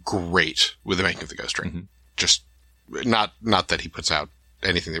great with the making of the Ghost Ring. Mm-hmm. Just not that he puts out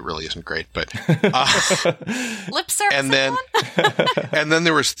anything that really isn't great, but lip service. And then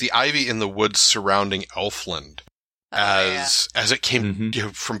there was the ivy in the woods surrounding Elfland. as it came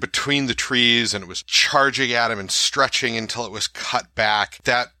from between the trees, and it was charging at him and stretching until it was cut back.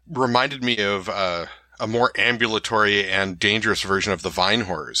 That reminded me of a more ambulatory and dangerous version of the Vine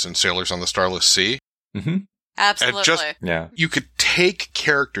Horrors in Sailors on the Starless Sea. Mm-hmm. Absolutely. You could take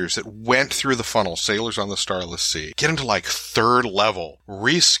characters that went through the funnel, Sailors on the Starless Sea, get into like 3rd level,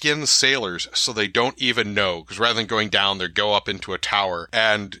 reskin sailors so they don't even know, because rather than going down, they go up into a tower,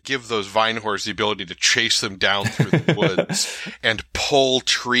 and give those Vine Horrors the ability to chase them down through the woods and pull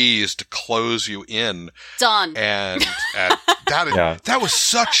trees to close you in. Done. And that was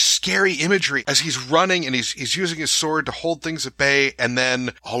such scary imagery as he's running and he's using his sword to hold things at bay, and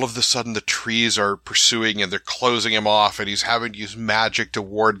then all of a sudden the trees are pursuing and they're closing him off, and he's having to use magic to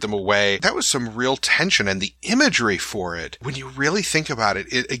ward them away. That was some real tension, and the imagery for it, when you really think about it,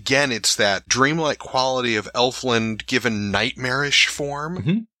 it's that dreamlike quality of Elfland given nightmarish form.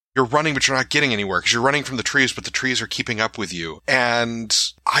 Mm-hmm. You're running, but you're not getting anywhere because you're running from the trees, but the trees are keeping up with you. And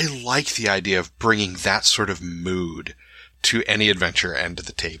I like the idea of bringing that sort of mood to any adventure and to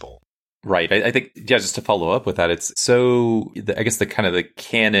the table. Right. I think, just to follow up with that, it's so, I guess the kind of the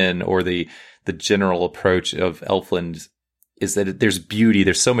canon or the general approach of Elfland is that there's beauty.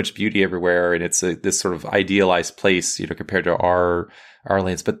 There's so much beauty everywhere, and it's this sort of idealized place, compared to our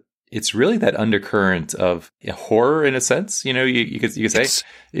lands. But it's really that undercurrent of horror in a sense, you could say,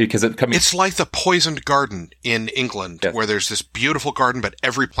 because it's like the poisoned garden in England, where there's this beautiful garden, but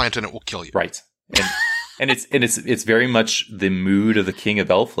every plant in it will kill you. Right. And it's very much the mood of the King of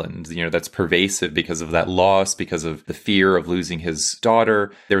Elfland, that's pervasive because of that loss, because of the fear of losing his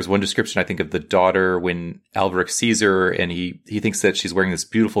daughter. There was one description, I think, of the daughter when Alberich sees her, and he thinks that she's wearing this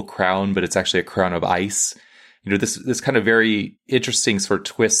beautiful crown, but it's actually a crown of ice. This kind of very interesting sort of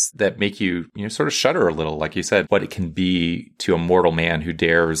twists that make you, sort of shudder a little, like you said, what it can be to a mortal man who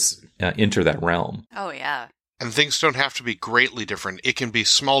dares enter that realm. Oh, yeah. And things don't have to be greatly different. It can be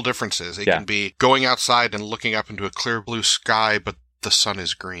small differences. It can be going outside and looking up into a clear blue sky, but the sun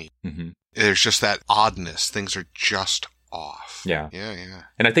is green. Mm-hmm. There's just that oddness. Things are just off. Yeah. Yeah.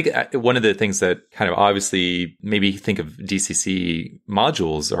 And I think one of the things that kind of obviously maybe think of DCC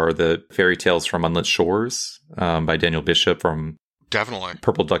modules are the Fairy Tales from Unlit Shores by Daniel Bishop from definitely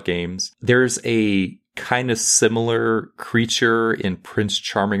Purple Duck Games. There's a kind of similar creature in Prince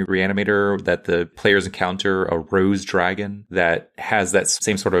Charming Reanimator that the players encounter, a rose dragon that has that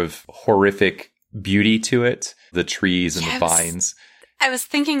same sort of horrific beauty to it, the trees and the vines. I was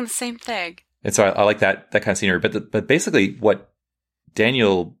thinking the same thing. And so I like that kind of scenery. But basically what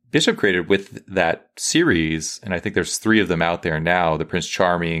Daniel Bishop created with that series, and I think there's 3 of them out there now, the Prince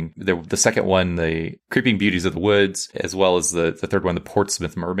Charming, the second one, the Creeping Beauties of the Woods, as well as the third one, the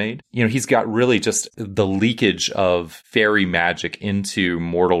Portsmouth Mermaid. He's got really just the leakage of fairy magic into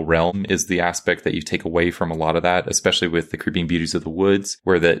mortal realm is the aspect that you take away from a lot of that, especially with the Creeping Beauties of the Woods,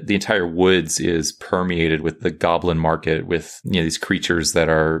 where the entire woods is permeated with the goblin market, with these creatures that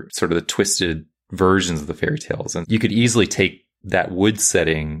are sort of the twisted versions of the fairy tales. And you could easily take that wood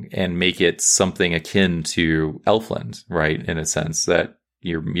setting and make it something akin to Elfland, right? In a sense that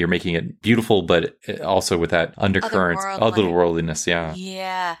you're making it beautiful, but also with that undercurrent, otherworldliness. Yeah.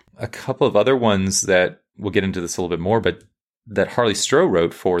 Yeah. A couple of other ones that we'll get into this a little bit more, but that Harley Stroh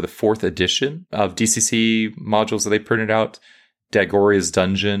wrote for the 4th edition of DCC modules that they printed out, Dagoria's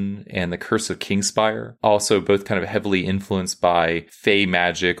Dungeon and The Curse of Kingspire, also both kind of heavily influenced by fae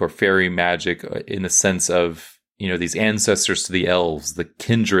magic or fairy magic in the sense of, these ancestors to the elves, the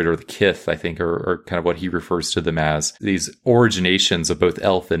kindred or the kith, I think, are kind of what he refers to them as. These originations of both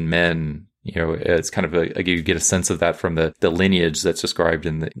elf and men, it's kind of you get a sense of that from the lineage that's described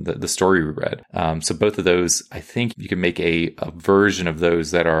in the story we read. So both of those, I think you can make a version of those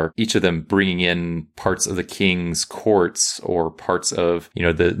that are each of them bringing in parts of the king's courts or parts of,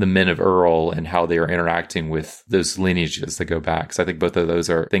 the men of Earl and how they are interacting with those lineages that go back. So I think both of those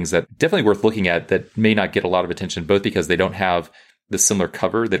are things that definitely worth looking at that may not get a lot of attention, both because they don't have the similar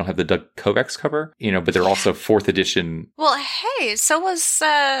cover. They don't have the Doug Kovacs cover, but they're also 4th edition. Well, hey, so was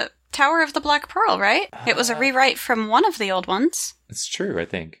Tower of the Black Pearl, right? It was a rewrite from one of the old ones. It's true, I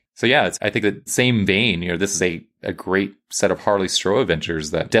think. So yeah, I think the same vein, this is a great set of Harley Stroh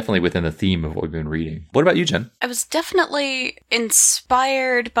adventures that definitely within the theme of what we've been reading. What about you, Jen? I was definitely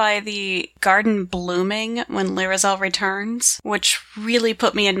inspired by the garden blooming when Lyrazel returns, which really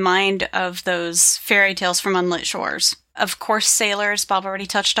put me in mind of those fairy tales from Unlit Shores. Of course, sailors, Bob already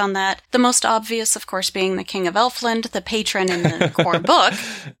touched on that. The most obvious, of course, being the King of Elfland, the patron in the core book.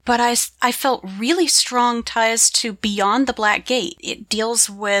 But I felt really strong ties to Beyond the Black Gate. It deals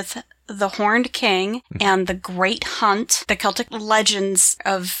with the Horned King and the Great Hunt, the Celtic legends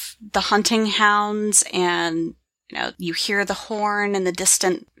of the hunting hounds and You hear the horn in the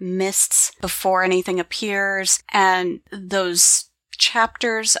distant mists before anything appears, and those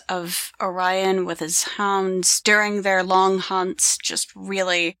chapters of Orion with his hounds during their long hunts just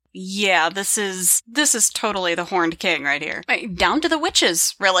really, this is totally the Horned King right here. Down to the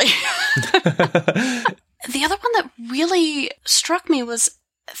witches, really. The other one that really struck me was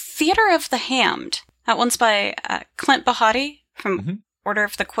Theater of the Hammed. That one's by Clint Bahati from Order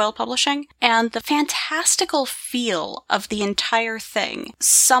of the Quill Publishing, and the fantastical feel of the entire thing.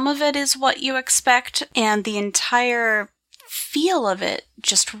 Some of it is what you expect, and the entire feel of it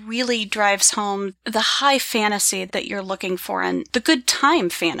just really drives home the high fantasy that you're looking for and the good time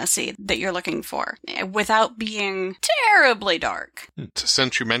fantasy that you're looking for, without being terribly dark.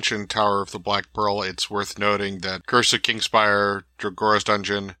 Since you mentioned Tower of the Black Pearl, it's worth noting that Curse of Kingspire, Dragora's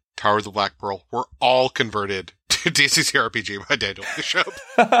Dungeon, Tower of the Black Pearl were all converted to DCC RPG by Daniel Bishop.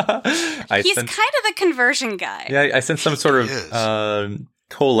 He's kind of the conversion guy. Yeah, I sense some sort of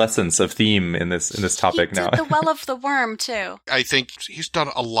coalescence of theme in this topic now. He did the Well of the Worm too. I think he's done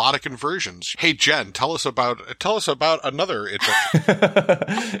a lot of conversions. Hey Jen, tell us about another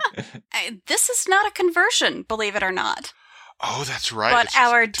adventure. This is not a conversion, believe it or not. Oh, that's right. But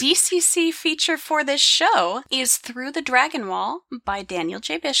our DCC feature for this show is Through the Dragon Wall by Daniel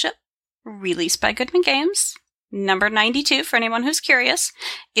J. Bishop, released by Goodman Games, number 92 for anyone who's curious.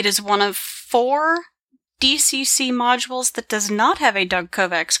 It is one of 4 DCC modules that does not have a Doug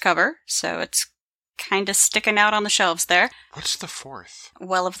Kovacs cover, so it's kind of sticking out on the shelves there. What's the 4th?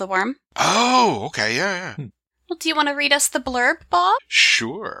 Well of the Worm. Oh, okay, yeah. Well, do you want to read us the blurb, Bob?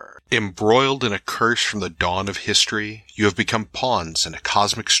 Sure. Embroiled in a curse from the dawn of history, you have become pawns in a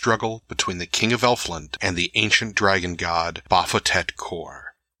cosmic struggle between the King of Elfland and the ancient dragon god Baphomet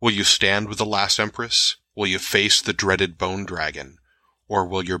Kor. Will you stand with the last Empress? Will you face the dreaded Bone Dragon? Or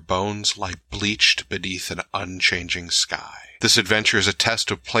will your bones lie bleached beneath an unchanging sky? This adventure is a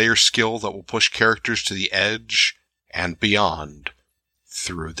test of player skill that will push characters to the edge and beyond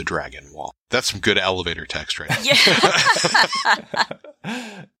through the Dragon Wall. That's some good elevator text right now. Yeah.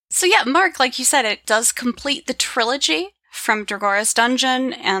 So yeah, Mark, like you said, it does complete the trilogy from Dragora's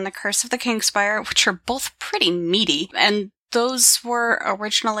Dungeon and The Curse of the Kingspire, which are both pretty meaty. And those were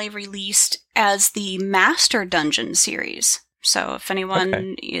originally released as the Master Dungeon series. So if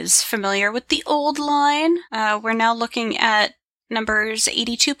anyone is familiar with the old line, we're now looking at numbers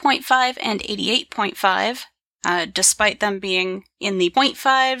 82.5 and 88.5. Despite them being in the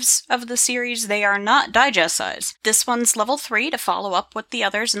 0.5s of the series, they are not digest size. This one's level 3 to follow up with the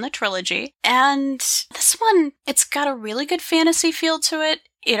others in the trilogy. And this one, it's got a really good fantasy feel to it.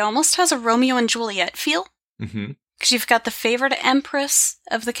 It almost has a Romeo and Juliet feel. Mm-hmm. Because you've got the favored empress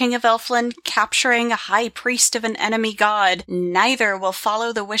of the King of Elfland capturing a high priest of an enemy god. Neither will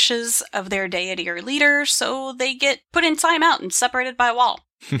follow the wishes of their deity or leader, so they get put in timeout and separated by a wall.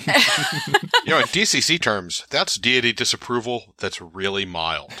 In DCC terms, that's deity disapproval that's really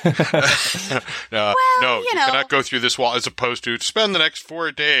mild. You cannot go through this wall, as opposed to spend the next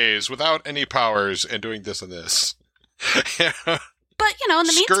 4 days without any powers and doing this and this. But, in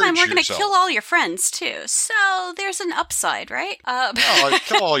the meantime, we're going to kill all your friends, too. So there's an upside, right?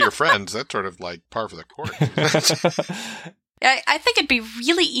 Kill all your friends. That's sort of like par for the course. I think it'd be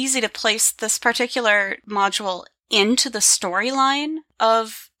really easy to place this particular module into the storyline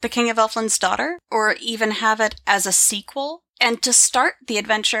of The King of Elfland's Daughter, or even have it as a sequel. And to start the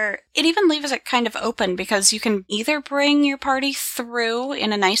adventure, it even leaves it kind of open, because you can either bring your party through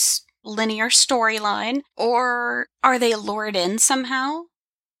in a nice linear storyline, or are they lured in somehow?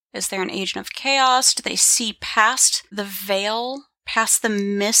 Is there an agent of chaos? Do they see past the veil, past the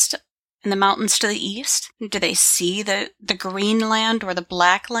mist in the mountains to the east? Do they see the green land or the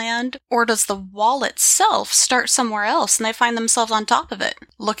black land? Or does the wall itself start somewhere else and they find themselves on top of it,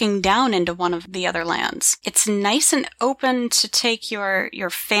 looking down into one of the other lands? It's nice and open to take your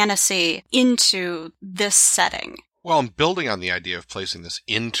fantasy into this setting. Well, I'm building on the idea of placing this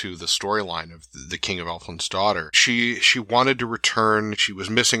into the storyline of the King of Elfland's Daughter. She wanted to return. She was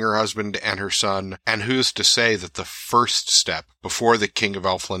missing her husband and her son. And who's to say that the first step, before the King of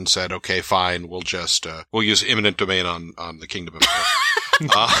Elfland said, okay, fine, we'll use eminent domain on the kingdom of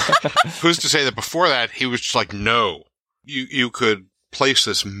Elfland. Who's to say that before that, he was just like, no, you could place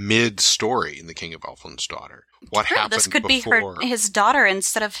this mid-story in the King of Elfland's Daughter. What happened this could before? Be his daughter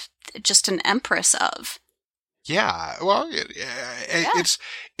instead of just an empress of. Yeah, well,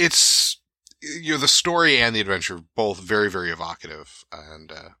 it's the story and the adventure both very, very evocative,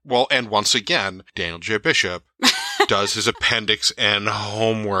 and once again, Daniel J. Bishop does his Appendix N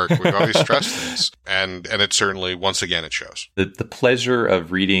homework. We've always stressed this. And it certainly, once again, it shows. The pleasure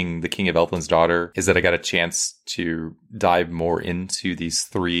of reading The King of Elfland's Daughter is that I got a chance to dive more into these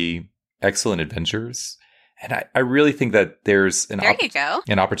 3 excellent adventures. And I really think that there's an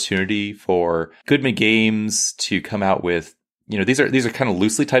opportunity for Goodman Games to come out with, these are kind of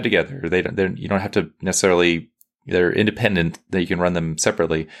loosely tied together. You don't have to necessarily, they're independent, that you can run them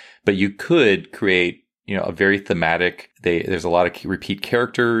separately, but you could create, a very thematic, there's a lot of repeat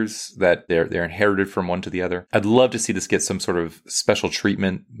characters that they're inherited from one to the other. I'd love to see this get some sort of special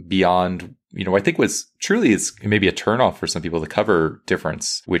treatment beyond, I think is maybe a turnoff for some people, the cover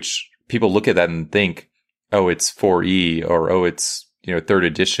difference, which people look at that and think, oh, it's 4E, or, oh, it's, 3rd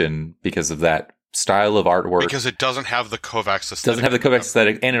edition because of that style of artwork. Because it doesn't have the Kovacs aesthetic. Doesn't have the Kovacs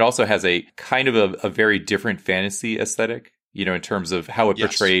aesthetic, and it also has a kind of a very different fantasy aesthetic, in terms of how it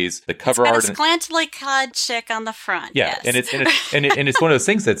portrays the cover art. It's got a scantily clad chick on the front. Yeah, yes. and it's one of those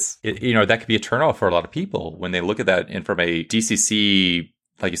things that's, that could be a turnoff for a lot of people when they look at that, and from a DCC,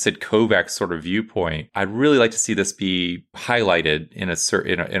 like you said, Kovacs sort of viewpoint. I'd really like to see this be highlighted in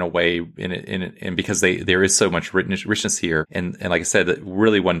a way, and because there is so much richness here, and like I said,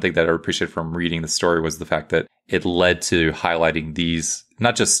 really one thing that I appreciated from reading the story was the fact that it led to highlighting these,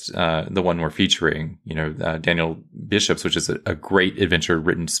 not just the one we're featuring, Daniel Bishop's, which is a great adventure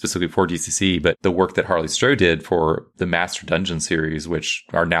written specifically for DCC, but the work that Harley Stroh did for the Master Dungeon series, which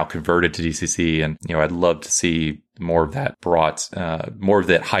are now converted to DCC. And, I'd love to see more of that brought, more of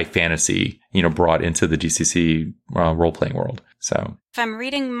that high fantasy, brought into the DCC role-playing world. So, if I'm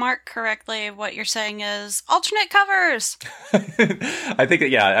reading Mark correctly, what you're saying is alternate covers. I think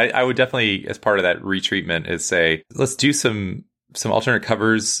that, I would definitely, as part of that retreatment, is say, let's do some alternate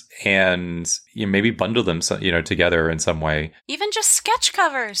covers and maybe bundle them, together in some way. Even just sketch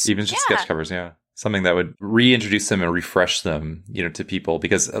covers. Sketch covers, yeah. Something that would reintroduce them and refresh them, to people.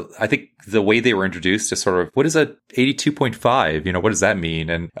 Because I think the way they were introduced is sort of, what is a 82.5? What does that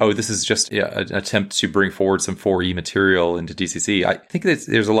mean? And, oh, this is just an attempt to bring forward some 4E material into DCC. I think that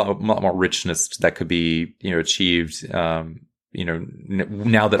there's a lot more richness that could be, achieved, now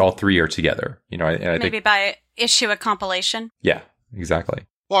that all 3 are together. I think by issue a compilation. Yeah, exactly.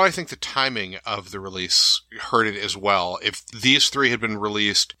 Well, I think the timing of the release hurt it as well. If these 3 had been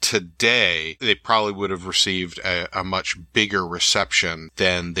released today, they probably would have received a much bigger reception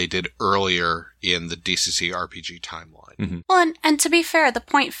than they did earlier in the DCC RPG timeline. Mm-hmm. Well, and to be fair, the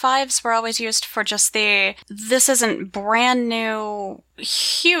 0.5s were always used for just this isn't brand new,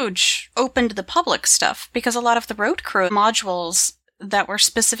 huge, open to the public stuff, because a lot of the Road Crew modules that were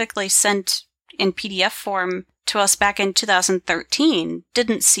specifically sent in PDF form to us back in 2013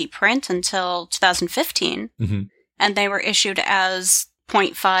 didn't see print until 2015. Mm-hmm. And they were issued as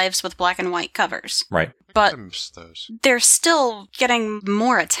 0.5s with black and white covers. Right. But I miss those. They're still getting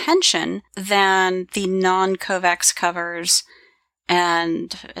more attention than the non-Kovacs covers.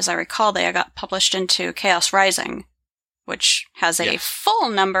 And as I recall, they got published into Chaos Rising, which has a full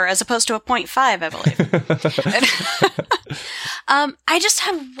number as opposed to a 0.5, I believe. I just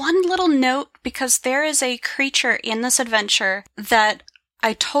have one little note, because there is a creature in this adventure that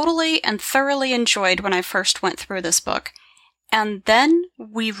I totally and thoroughly enjoyed when I first went through this book. And then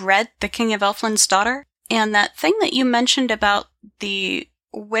we read The King of Elfland's Daughter, and that thing that you mentioned about the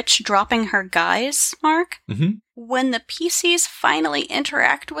witch dropping her guys, Mark, mm-hmm. when the PCs finally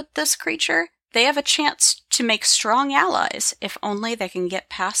interact with this creature, they have a chance to make strong allies if only they can get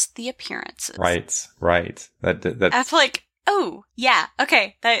past the appearances. Right. That's like, oh, yeah,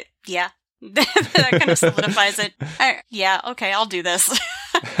 okay, that kind of solidifies it. Okay, I'll do this.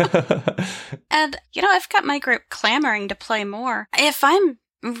 And, I've got my group clamoring to play more. If I'm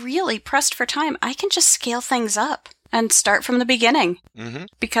really pressed for time, I can just scale things up and start from the beginning. Mm-hmm.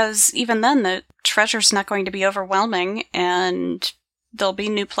 Because even then, the treasure's not going to be overwhelming, and there'll be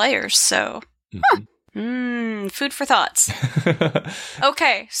new players, so... food for thoughts.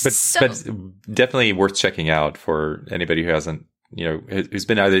 Okay, but definitely worth checking out for anybody who hasn't, who's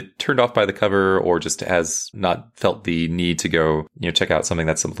been either turned off by the cover or just has not felt the need to go, check out something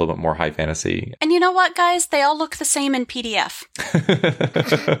that's a little bit more high fantasy. And you know what, guys? They all look the same in PDF.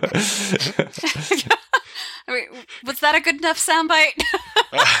 Was that a good enough soundbite?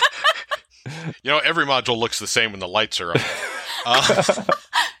 Every module looks the same when the lights are on.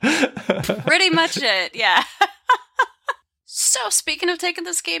 Pretty much it, yeah. So, speaking of taking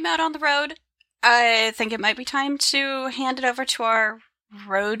this game out on the road, I think it might be time to hand it over to our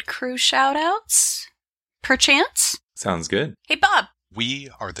Road Crew shoutouts. Perchance? Sounds good. Hey, Bob. We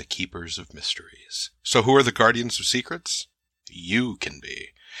are the keepers of mysteries. So who are the guardians of secrets? You can be.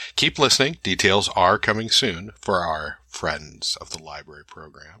 Keep listening. Details are coming soon for our Friends of the Library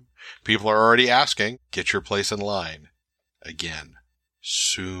program. People are already asking, get your place in line. Again,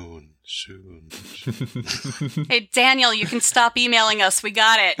 soon. Hey, Daniel, you can stop emailing us. We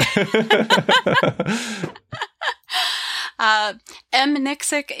got it. M.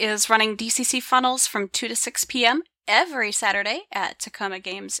 Nixick is running DCC Funnels from 2 to 6 p.m. every Saturday at Tacoma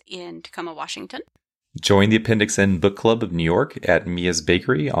Games in Tacoma, Washington. Join the Appendix N Book Club of New York at Mia's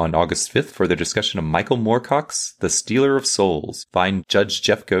Bakery on August 5th for their discussion of Michael Moorcock's The Stealer of Souls. Find Judge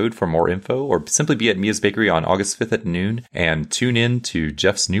Jeff Goad for more info, or simply be at Mia's Bakery on August 5th at noon, and tune in to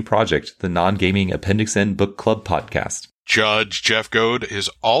Jeff's new project, the non-gaming Appendix N Book Club podcast. Judge Jeff Goad is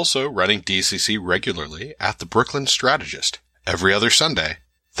also running DCC regularly at the Brooklyn Strategist every other Sunday,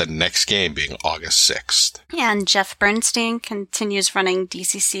 the next game being August 6th. And Jeff Bernstein continues running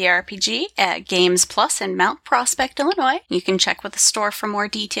DCC RPG at Games Plus in Mount Prospect, Illinois. You can check with the store for more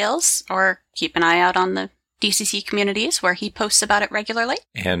details, or keep an eye out on the DCC communities where he posts about it regularly.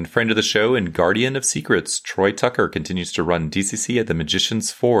 And friend of the show and guardian of secrets, Troy Tucker continues to run DCC at the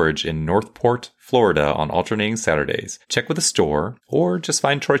Magician's Forge in Northport, Florida on alternating Saturdays. Check with the store, or just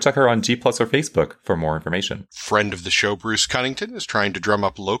find Troy Tucker on G+ or Facebook for more information. Friend of the show, Bruce Cunnington, is trying to drum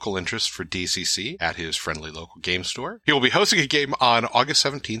up local interest for DCC at his friendly local game store. He will be hosting a game on August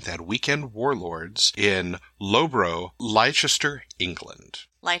 17th at Weekend Warlords in Loughborough, Leicester, England.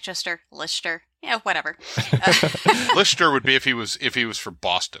 Lichester. Yeah, whatever. Lister would be if he was for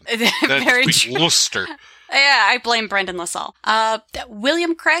Boston. Very true. Lister. Yeah, I blame Brendan LaSalle.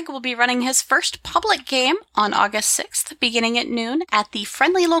 William Craig will be running his first public game on August 6th, beginning at noon, at the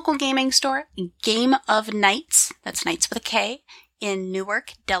friendly local gaming store, Game of Knights, that's Knights with a K, in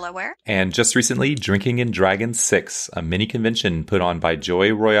Newark, Delaware. And just recently, Drinking and Dragons 6, a mini convention put on by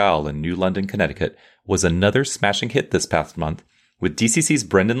Joy Royale in New London, Connecticut, was another smashing hit this past month, with DCC's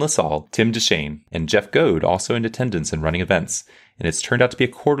Brendan LaSalle, Tim Deshane, and Jeff Goad also in attendance and running events. And it's turned out to be a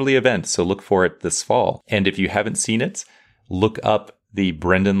quarterly event, so look for it this fall. And if you haven't seen it, look up the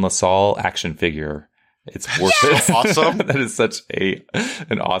Brendan LaSalle action figure. It's worth it. Awesome. That is such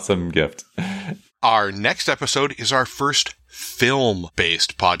an awesome gift. Our next episode is our first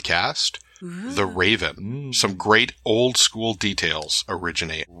film-based podcast, The Raven. Some great old school details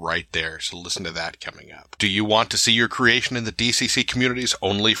originate right there, so listen to that coming up. Do you want to see your creation in the DCC community's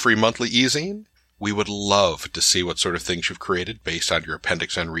only free monthly e-zine? We would love to see what sort of things you've created based on your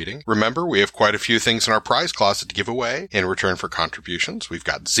Appendix N reading. Remember, we have quite a few things in our prize closet to give away in return for contributions. We've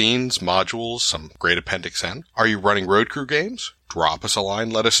got zines, modules, some great Appendix N. Are you running road crew games? Drop us a line,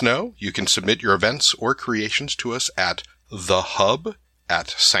 let us know. You can submit your events or creations to us at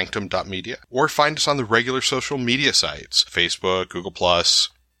thehub@sanctum.media, or find us on the regular social media sites, Facebook, Google+.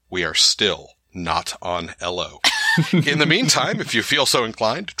 We are still not on LO. In the meantime, if you feel so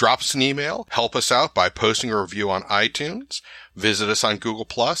inclined, drop us an email, help us out by posting a review on iTunes, visit us on Google+,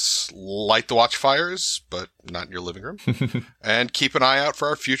 light the watchfires, but not in your living room, and keep an eye out for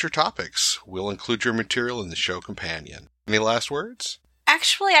our future topics. We'll include your material in the show companion. Any last words?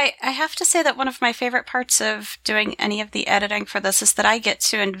 Actually, I have to say that one of my favorite parts of doing any of the editing for this is that I get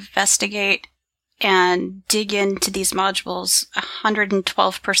to investigate and dig into these modules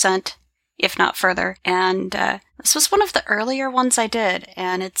 112%, if not further. And this was one of the earlier ones I did,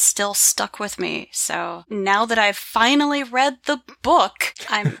 and it's still stuck with me. So now that I've finally read the book,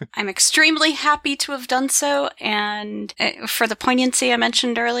 I'm extremely happy to have done so. And for the poignancy I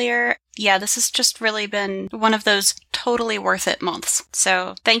mentioned earlier, yeah, this has just really been one of those totally worth it months.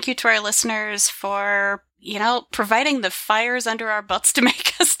 So thank you to our listeners for, providing the fires under our butts to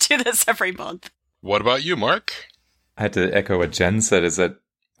make us do this every month. What about you, Mark? I had to echo what Jen said, is that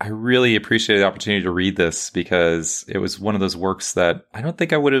I really appreciated the opportunity to read this because it was one of those works that I don't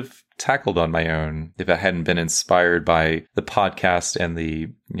think I would have tackled on my own if I hadn't been inspired by the podcast and the,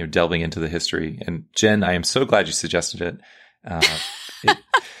 delving into the history. And Jen, I am so glad you suggested it.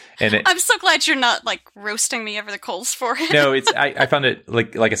 I'm so glad you're not roasting me over the coals for it. No, I found it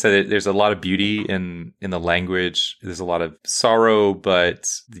like I said, there's a lot of beauty in the language. There's a lot of sorrow, but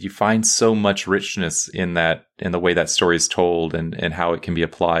you find so much richness in the way that story is told and how it can be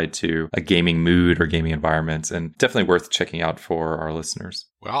applied to a gaming mood or gaming environment, and definitely worth checking out for our listeners.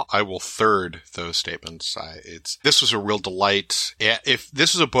 Well, I will third those statements. This was a real delight. If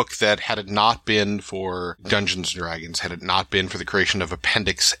this was a book that had it not been for Dungeons & Dragons, had it not been for the creation of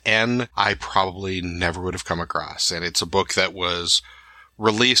Appendix N, I probably never would have come across. And it's a book that was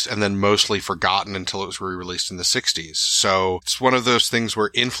released and then mostly forgotten until it was re-released in the 60s. So it's one of those things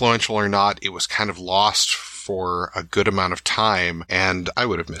where, influential or not, it was kind of lost for a good amount of time, and I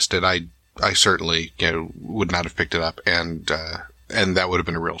would have missed it. I certainly, would not have picked it up, and And that would have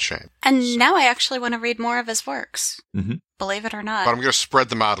been a real shame. And now I actually want to read more of his works. Mm-hmm. Believe it or not. But I'm going to spread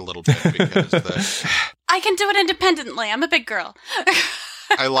them out a little bit because I can do it independently. I'm a big girl.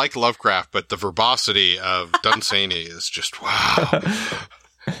 I like Lovecraft, but the verbosity of Dunsany is just, wow.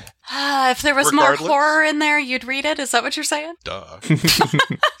 If there was more horror in there, you'd read it? Is that what you're saying? Duh.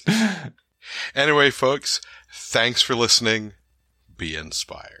 Anyway, folks, thanks for listening. Be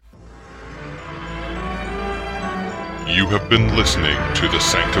inspired. You have been listening to the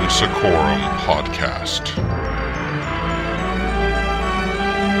Sanctum Sacorum podcast.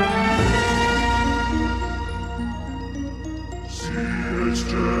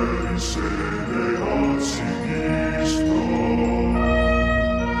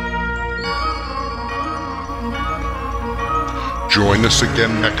 Join us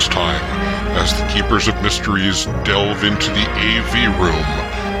again next time as the Keepers of Mysteries delve into the AV room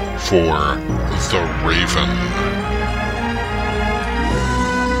for The Raven.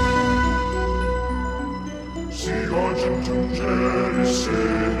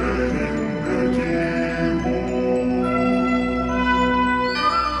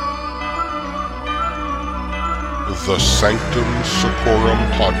 The Sanctum Sacorum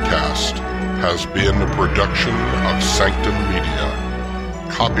podcast has been a production of Sanctum Media.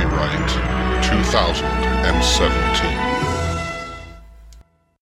 Copyright 2017.